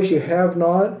one place, you have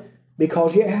not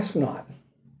because you ask not.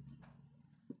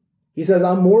 He says,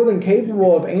 I'm more than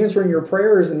capable of answering your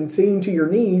prayers and seeing to your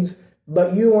needs,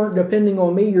 but you aren't depending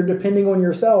on me, you're depending on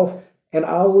yourself, and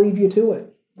I'll leave you to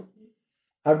it.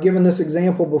 I've given this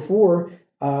example before,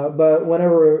 but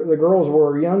whenever the girls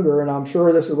were younger, and I'm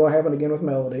sure this is going to happen again with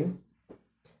Melody,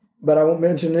 but I won't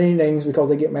mention any names because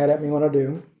they get mad at me when I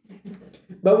do.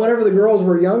 But whenever the girls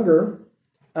were younger,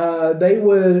 they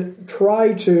would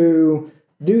try to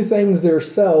do things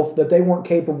themselves that they weren't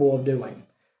capable of doing.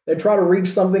 They'd try to reach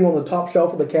something on the top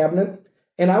shelf of the cabinet,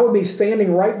 and I would be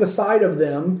standing right beside of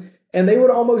them, and they would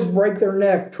almost break their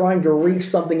neck trying to reach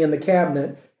something in the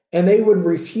cabinet, and they would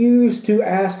refuse to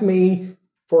ask me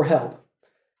for help.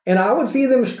 And I would see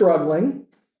them struggling,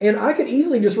 and I could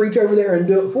easily just reach over there and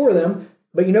do it for them,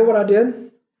 but you know what I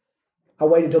did? I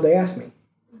waited till they asked me.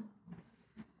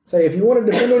 Say, if you want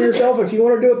to depend on yourself, if you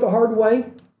want to do it the hard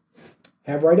way,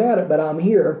 have right at it, but I'm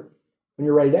here when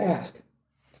you're ready to ask.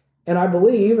 And I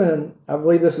believe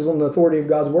this is on the authority of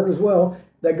God's word as well,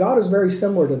 that God is very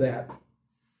similar to that.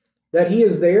 That he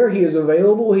is there, he is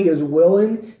available, he is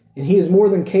willing, and he is more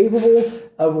than capable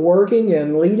of working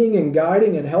and leading and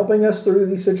guiding and helping us through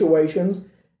these situations,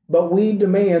 but we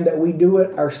demand that we do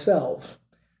it ourselves.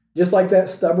 Just like that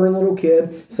stubborn little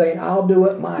kid saying, I'll do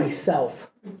it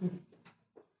myself.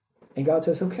 And God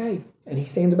says, okay. And he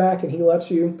stands back and he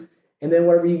lets you. And then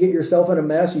whenever you get yourself in a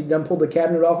mess, you've done pulled the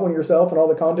cabinet off on yourself and all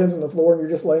the contents on the floor and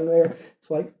you're just laying there. It's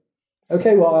like,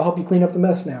 okay, well, I'll help you clean up the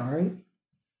mess now, right?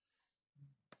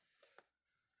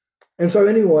 And so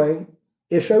anyway,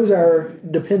 it shows our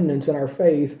dependence and our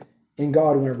faith in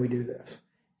God whenever we do this.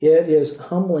 It is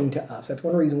humbling to us. That's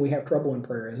one reason we have trouble in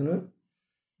prayer, isn't it?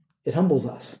 It humbles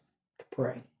us to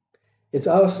pray. It's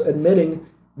us admitting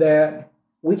that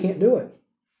we can't do it.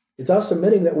 It's us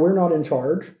admitting that we're not in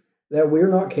charge, that we're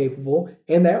not capable,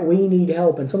 and that we need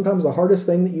help. And sometimes the hardest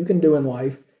thing that you can do in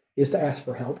life is to ask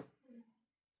for help.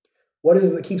 What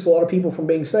is it that keeps a lot of people from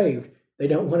being saved? They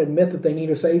don't want to admit that they need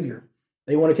a Savior.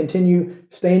 They want to continue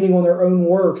standing on their own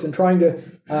works and trying to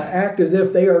act as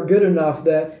if they are good enough,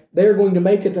 that they're going to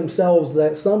make it themselves,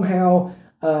 that somehow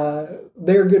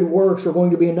their good works are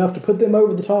going to be enough to put them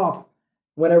over the top.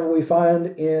 Whenever we find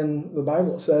in the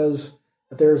Bible, it says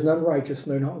that there is none righteous,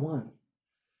 no, not one.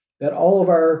 That all of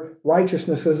our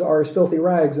righteousnesses are as filthy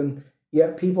rags, and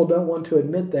yet people don't want to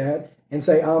admit that and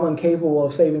say, I'm incapable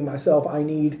of saving myself. I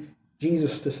need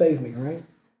Jesus to save me, right?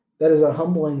 That is a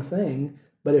humbling thing,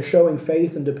 but it's showing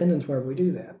faith and dependence whenever we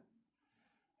do that.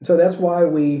 And so that's why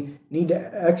we need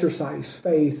to exercise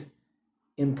faith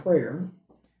in prayer.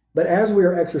 But as we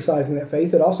are exercising that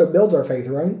faith, it also builds our faith,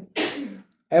 right?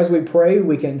 As we pray,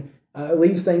 we can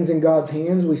leave things in God's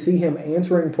hands. We see him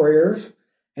answering prayers.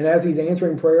 And as he's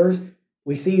answering prayers,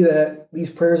 we see that these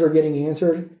prayers are getting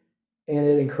answered, and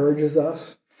it encourages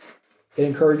us. It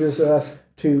encourages us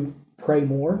to pray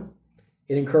more.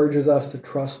 It encourages us to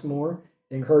trust more.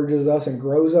 It encourages us and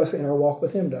grows us in our walk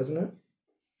with him, doesn't it?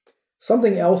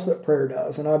 Something else that prayer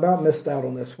does, and I about missed out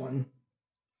on this one,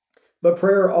 but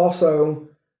prayer also,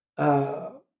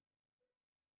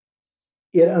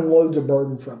 it unloads a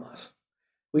burden from us.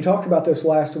 We talked about this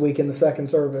last week in the second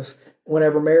service,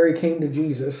 whenever Mary came to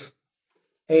Jesus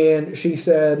and she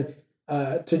said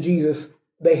to Jesus,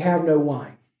 they have no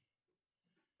wine.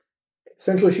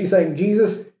 Essentially, she's saying,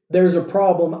 Jesus, there's a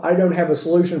problem. I don't have a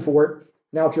solution for it.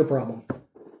 Now it's your problem.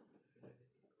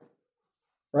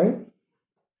 Right?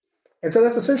 And so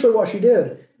that's essentially what she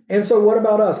did. And so what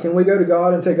about us? Can we go to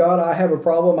God and say, God, I have a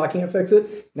problem. I can't fix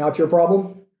it. Now it's your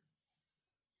problem.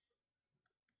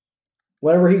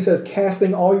 Whenever he says,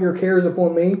 casting all your cares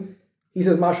upon me, he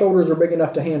says, my shoulders are big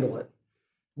enough to handle it.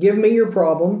 Give me your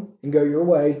problem and go your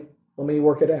way. Let me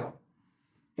work it out.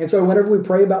 And so whenever we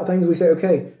pray about things, we say,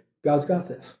 okay, God's got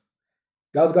this.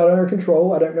 God's got it under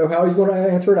control. I don't know how he's going to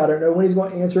answer it. I don't know when he's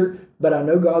going to answer it, but I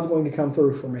know God's going to come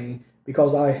through for me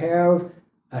because I have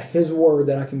his word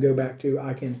that I can go back to.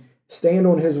 I can stand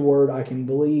on his word. I can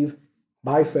believe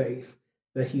by faith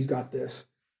that he's got this.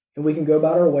 And we can go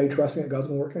about our way trusting that God's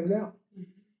going to work things out.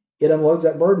 It unloads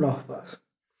that burden off of us.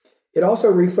 It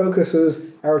also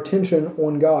refocuses our attention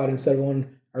on God instead of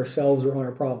on ourselves or on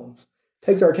our problems.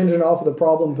 Takes our attention off of the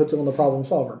problem and puts it on the problem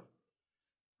solver.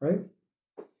 Right?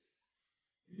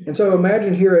 And so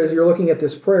imagine here as you're looking at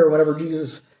this prayer, whenever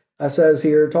Jesus says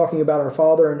here, talking about our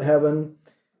Father in heaven,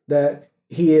 that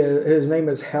his name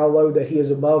is hallowed, that he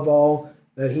is above all,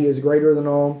 that he is greater than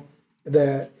all,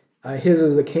 that his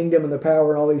is the kingdom and the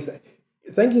power and all these things.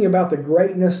 Thinking about the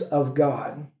greatness of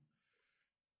God,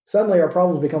 suddenly our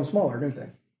problems become smaller, don't they?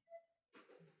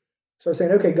 Start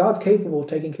saying, okay, God's capable of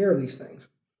taking care of these things.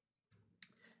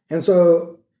 And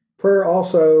so prayer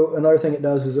also, another thing it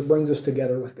does is it brings us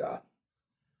together with God.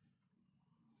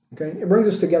 Okay? It brings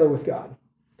us together with God.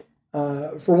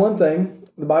 For one thing,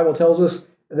 the Bible tells us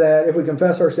that if we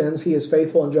confess our sins, He is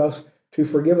faithful and just to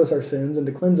forgive us our sins and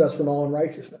to cleanse us from all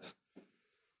unrighteousness.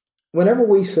 Whenever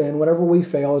we sin, whenever we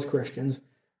fail as Christians,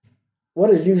 what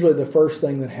is usually the first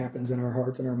thing that happens in our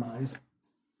hearts and our minds?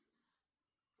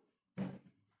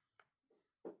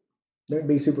 Don't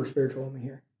be super spiritual with me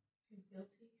here.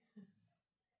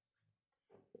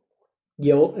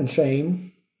 Guilt and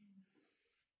shame.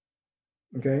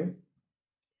 Okay?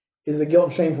 Is the guilt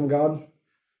and shame from God?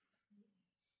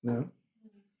 No.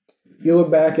 You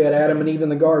look back at Adam and Eve in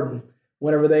the garden.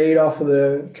 Whenever they ate off of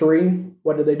the tree,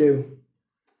 what did they do?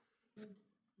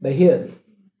 They hid,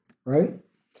 right?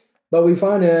 But we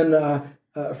find in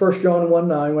 1 John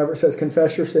 1:9, whenever it says,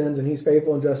 confess your sins, and He's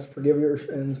faithful and just to forgive your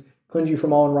sins, cleanse you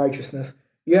from all unrighteousness.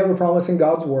 You have a promise in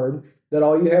God's Word that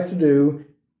all you have to do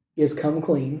is come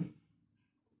clean,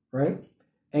 right?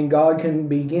 And God can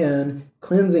begin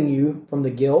cleansing you from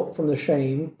the guilt, from the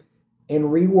shame, and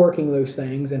reworking those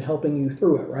things and helping you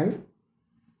through it, right?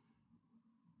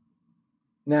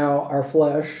 Now, our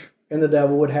flesh and the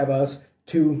devil would have us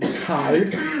to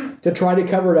hide, to try to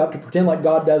cover it up, to pretend like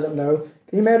God doesn't know.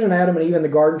 Can you imagine Adam and Eve in the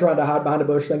garden trying to hide behind a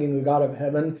bush thinking the God of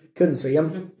heaven couldn't see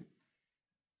them?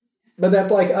 But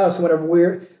that's like us whenever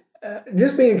we're,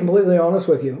 just being completely honest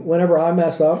with you, whenever I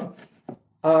mess up,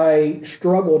 I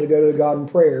struggle to go to God in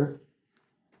prayer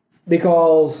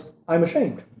because I'm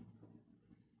ashamed.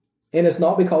 And it's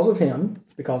not because of Him,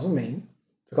 it's because of me,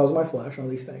 because of my flesh, all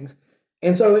these things.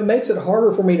 And so it makes it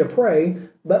harder for me to pray,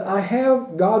 but I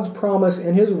have God's promise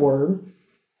in His Word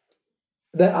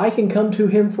that I can come to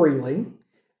Him freely,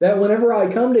 that whenever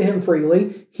I come to Him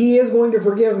freely, He is going to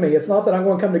forgive me. It's not that I'm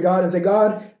going to come to God and say,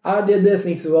 God, I did this, and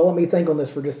He says, well, let me think on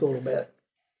this for just a little bit.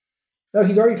 No,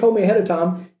 He's already told me ahead of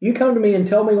time, you come to me and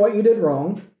tell me what you did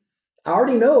wrong. I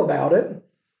already know about it,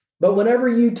 but whenever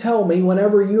you tell me,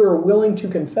 whenever you are willing to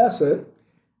confess it,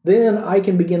 then I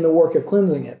can begin the work of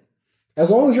cleansing it. As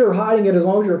long as you're hiding it, as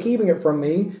long as you're keeping it from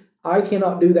me, I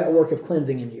cannot do that work of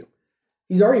cleansing in you.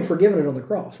 He's already forgiven it on the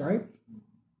cross, right?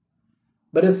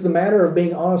 But it's the matter of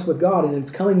being honest with God, and it's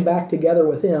coming back together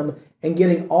with Him and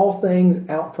getting all things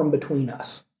out from between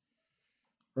us,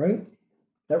 right?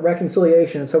 That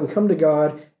reconciliation. And so we come to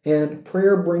God, and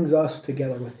prayer brings us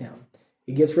together with Him.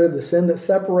 It gets rid of the sin that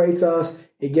separates us.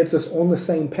 It gets us on the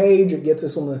same page. It gets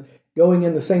us going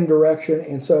in the same direction.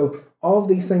 And so all of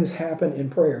these things happen in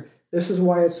prayer. This is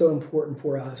why it's so important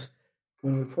for us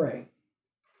when we pray.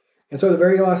 And so the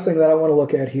very last thing that I want to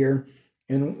look at here,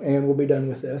 and we'll be done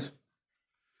with this,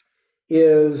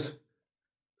 is,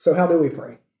 so how do we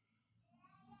pray?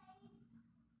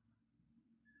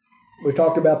 We've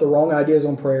talked about the wrong ideas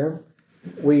on prayer.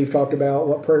 We've talked about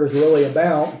what prayer is really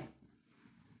about.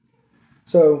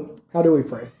 So how do we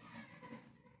pray?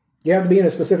 You have to be in a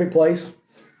specific place,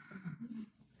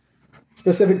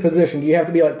 specific position. Do you have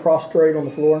to be like prostrate on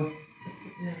the floor?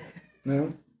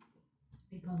 No.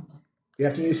 You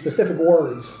have to use specific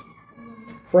words,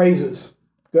 phrases.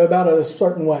 Go about it a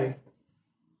certain way.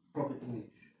 Proper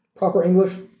English. Proper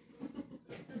English?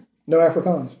 No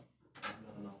Afrikaans.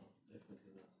 No,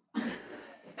 definitely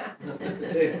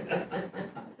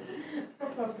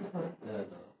not.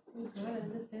 I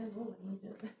understand all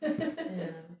languages. I'm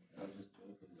just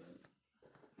joking, man.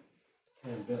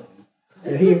 Can't go.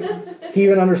 Yeah, he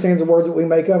even understands the words that we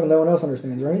make up and no one else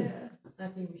understands, right? Yeah, I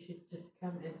think we should just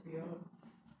come as we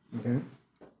are. Okay.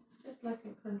 It's just like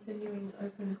a continuing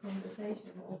open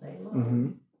conversation all day long.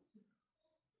 Mm-hmm.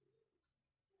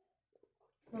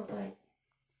 It's not like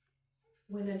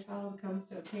when a child comes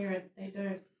to a parent, they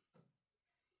don't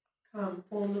come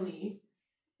formally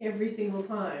every single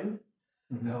time.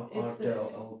 How art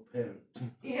thou, our parent?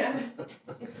 Yeah,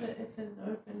 it's an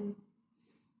open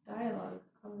dialogue,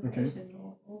 conversation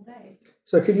all day.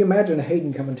 So could you imagine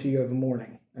Hayden coming to you of a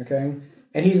morning, okay?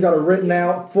 And he's got a written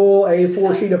out full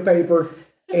A4 sheet of paper,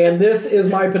 and this is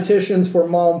my petitions for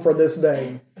Mom for this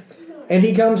day. And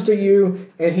he comes to you,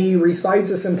 and he recites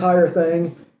this entire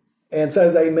thing, and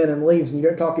says amen and leaves, and you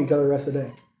don't talk to each other the rest of the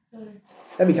day. No.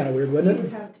 That'd be kind of weird, wouldn't You it?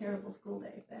 would have a terrible school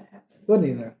day if that happened. Wouldn't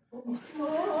he, though?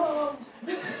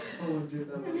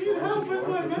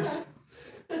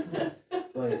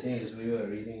 Funny thing is, we were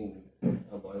reading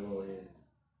a Bible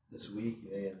this week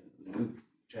in Luke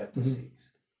chapter 6,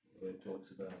 where it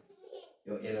talks about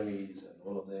your enemies and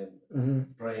all of them,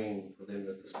 praying for them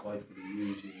that despitefully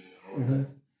use you and all of that.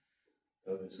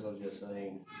 So it's not just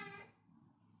saying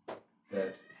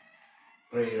that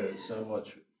prayer is so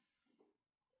much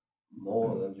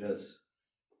more than just,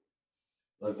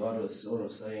 like God was sort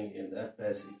of saying in that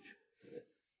passage,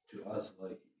 to us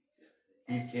like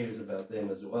he cares about them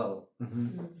as well.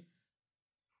 Mm-hmm.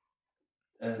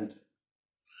 And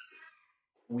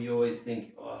we always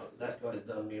think, oh, that guy's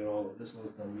done me wrong, or this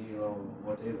one's done me wrong,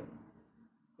 or whatever.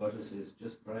 God just says,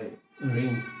 just pray.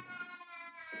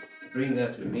 Bring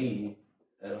that to me,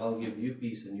 and I'll give you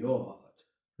peace in your heart.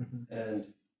 Mm-hmm.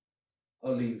 And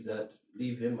I'll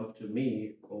leave him up to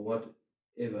me, or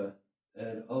whatever,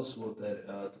 and I'll sort that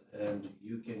out, and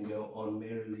you can go on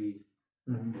merrily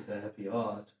with a happy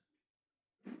heart.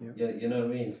 Yeah, you know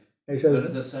what I mean? He says, but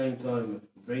at the same time,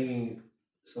 bringing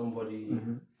somebody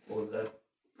or that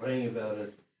praying about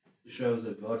it shows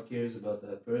that God cares about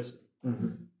that person.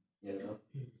 You know?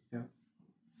 Yeah.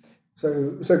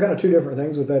 So kind of two different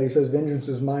things with that. He says, vengeance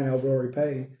is mine, I will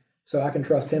repay. So I can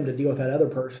trust him to deal with that other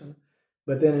person.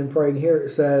 But then in praying here, it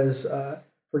says,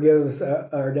 forgive us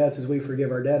our debts as we forgive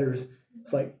our debtors.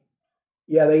 It's like,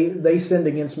 yeah, they sinned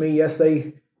against me. Yes,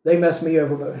 they messed me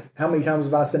over, but how many times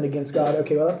have I sinned against God?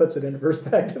 Okay, well, that puts it into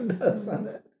perspective, doesn't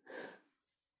it?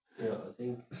 Yeah, I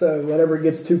think. So whenever it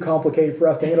gets too complicated for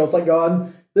us to handle, it's like,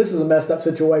 God, this is a messed up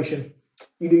situation.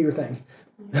 You do your thing.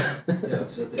 Yeah,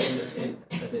 so at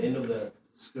the end of that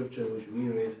scripture which we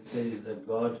read, it says that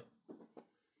God,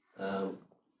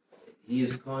 he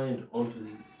is kind unto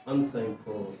the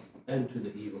unthankful and to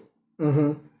the evil.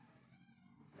 Mm-hmm.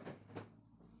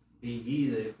 Be ye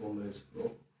therefore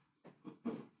merciful.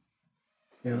 Yeah.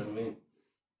 You know what I mean?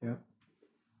 Yeah.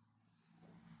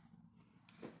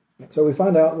 So we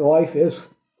find out life is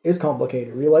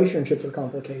complicated. Relationships are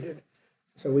complicated.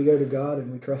 So we go to God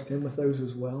and we trust him with those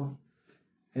as well.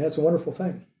 And that's a wonderful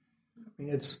thing. I mean,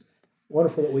 it's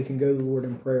wonderful that we can go to the Lord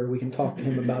in prayer. We can talk to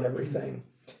him about everything.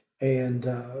 And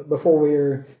before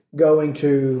we're going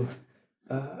to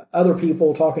other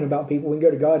people, talking about people, we can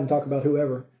go to God and talk about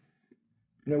whoever.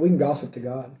 You know, we can gossip to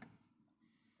God.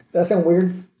 Does that sound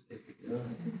weird?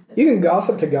 You can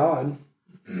gossip to God.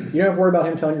 You don't have to worry about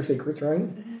him telling your secrets, right?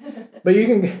 But you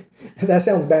can. That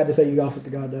sounds bad to say you gossip to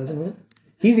God, doesn't it?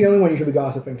 He's the only one you should be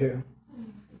gossiping to.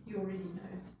 He already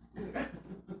knows.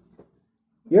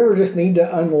 You ever just need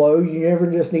to unload? You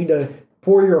ever just need to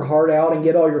pour your heart out and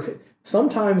get all your...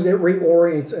 Sometimes it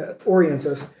orients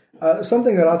us.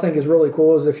 Something that I think is really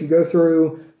cool is if you go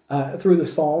through the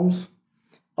Psalms,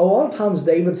 a lot of times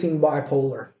David seemed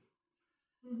bipolar.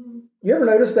 You ever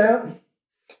notice that?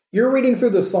 You're reading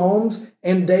through the Psalms,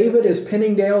 and David is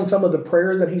pinning down some of the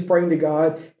prayers that he's praying to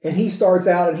God, and he starts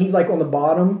out, and he's like on the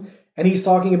bottom, and he's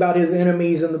talking about his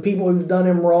enemies and the people who've done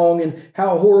him wrong and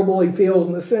how horrible he feels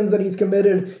and the sins that he's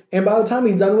committed. And by the time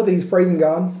he's done with it, he's praising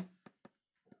God.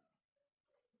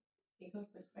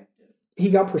 He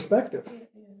got perspective.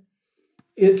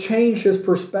 It changed his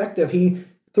perspective.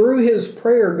 Through his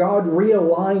prayer, God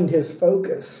realigned his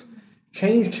focus,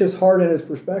 changed his heart and his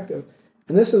perspective.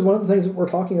 And this is one of the things that we're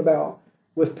talking about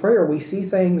with prayer. We see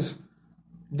things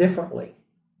differently.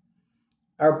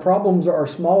 Our problems are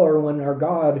smaller when our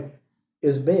God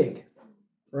is big,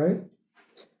 right?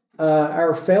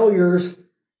 Our failures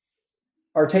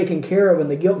are taken care of and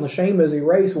the guilt and the shame is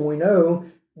erased when we know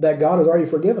that God has already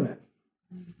forgiven it.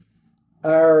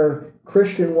 Our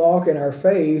Christian walk and our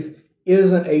faith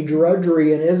isn't a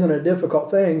drudgery and isn't a difficult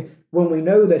thing when we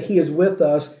know that he is with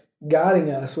us, guiding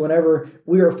us whenever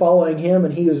we are following him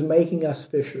and he is making us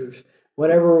fishers.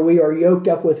 Whenever we are yoked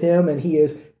up with him and he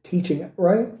is teaching us,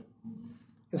 right?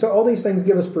 And so all these things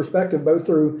give us perspective both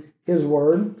through his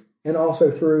word and also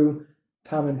through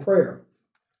time in prayer.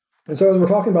 And so as we're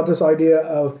talking about this idea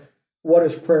of what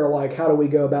is prayer like, how do we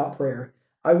go about prayer?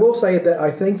 I will say that I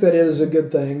think that it is a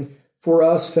good thing for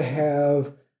us to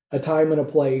have a time and a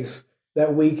place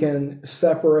that we can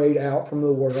separate out from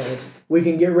the world. We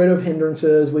can get rid of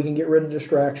hindrances, we can get rid of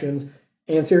distractions,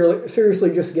 and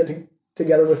seriously just get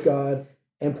together with God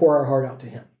and pour our heart out to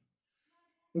him.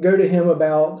 Go to him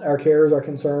about our cares, our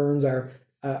concerns, our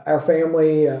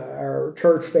family, our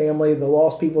church family, the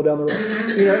lost people down the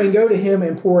road, and go to him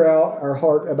and pour out our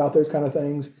heart about those kind of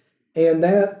things. And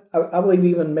that, I believe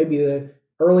even maybe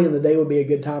early in the day would be a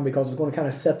good time because it's going to kind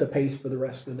of set the pace for the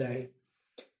rest of the day.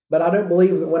 But I don't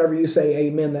believe that whenever you say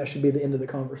amen, that should be the end of the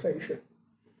conversation.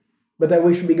 But that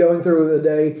we should be going through the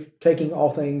day, taking all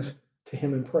things to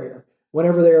him in prayer.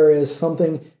 Whenever there is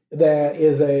something that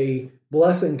is a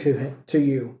blessing to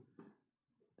you,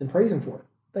 then praise him for it.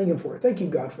 Thank him for it. Thank you,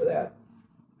 God, for that.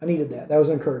 I needed that. That was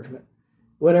encouragement.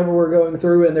 Whenever we're going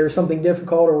through and there's something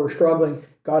difficult or we're struggling,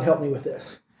 God, help me with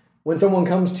this. When someone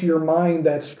comes to your mind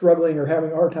that's struggling or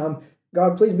having a hard time,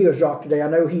 God, please be with Jacques today. I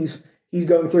know he's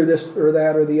going through this or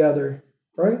that or the other,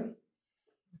 right?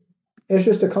 It's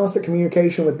just a constant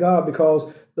communication with God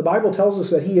because the Bible tells us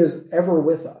that he is ever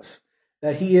with us,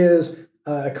 that he is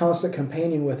a constant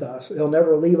companion with us. He'll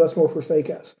never leave us nor forsake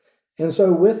us. And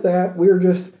so with that, we're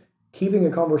just keeping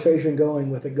a conversation going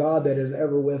with a God that is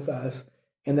ever with us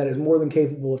and that is more than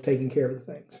capable of taking care of the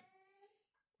things.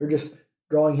 We're just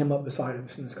drawing him up beside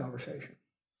us in this conversation.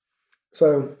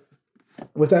 So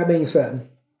with that being said,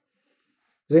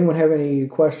 does anyone have any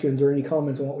questions or any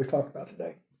comments on what we've talked about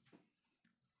today?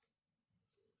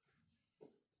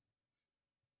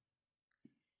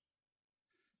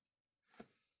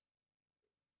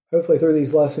 Hopefully through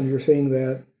these lessons you're seeing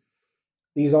that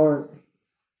these aren't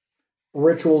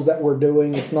rituals that we're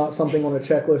doing. It's not something on a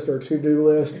checklist or a to-do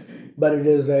list, but it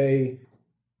is a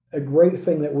great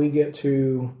thing that we get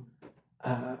to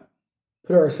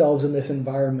put ourselves in this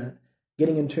environment,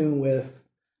 getting in tune with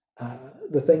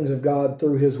the things of God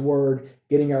through his word,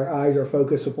 getting our eyes, our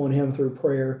focus upon him through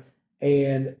prayer,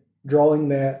 and drawing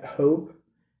that hope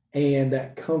and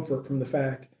that comfort from the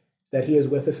fact that he is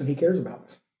with us and he cares about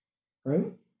us.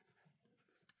 Right?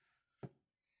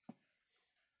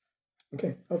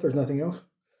 Okay, if there's nothing else,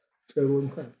 let's go to the Lord in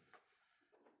prayer.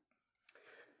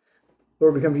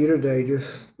 Lord, we come to you today,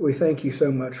 we thank you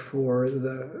so much for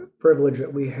the privilege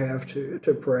that we have to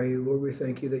pray. Lord, we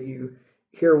thank you that you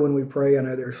hear when we pray. I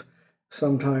know there's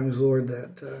sometimes, Lord,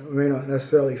 that we may not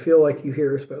necessarily feel like you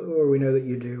hear us, but Lord, we know that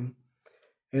you do.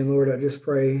 And Lord, I just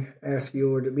ask you,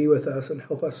 Lord, to be with us and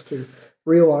help us to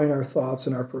realign our thoughts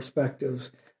and our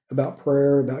perspectives about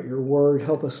prayer, about your word.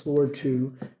 Help us, Lord,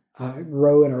 to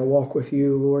grow in our walk with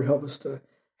you, Lord. Help us to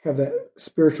have that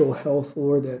spiritual health,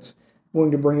 Lord, that's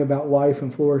going to bring about life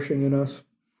and flourishing in us.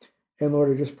 And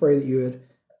Lord, I just pray that you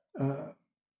would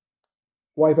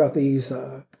wipe out these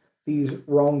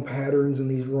wrong patterns and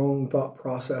these wrong thought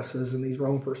processes and these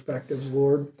wrong perspectives,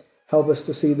 Lord. Help us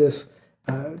to see this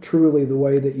truly the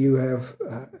way that you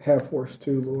have for us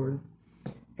too, Lord.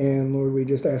 And Lord, we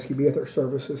just ask you to be with our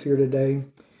services here today.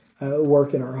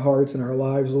 Work in our hearts and our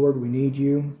lives, Lord. We need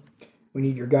you. We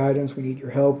need your guidance. We need your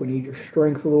help. We need your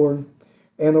strength, Lord.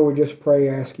 And Lord, we just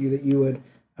ask you that you would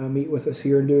meet with us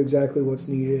here and do exactly what's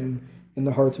needed in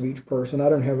the hearts of each person. I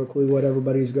don't have a clue what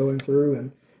everybody's going through.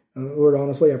 And Lord,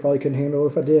 honestly, I probably couldn't handle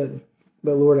it if I did.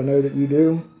 But Lord, I know that you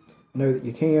do. I know that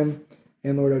you can.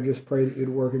 And Lord, I just pray that you'd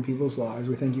work in people's lives.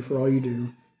 We thank you for all you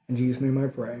do. In Jesus' name I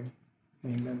pray.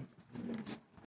 Amen.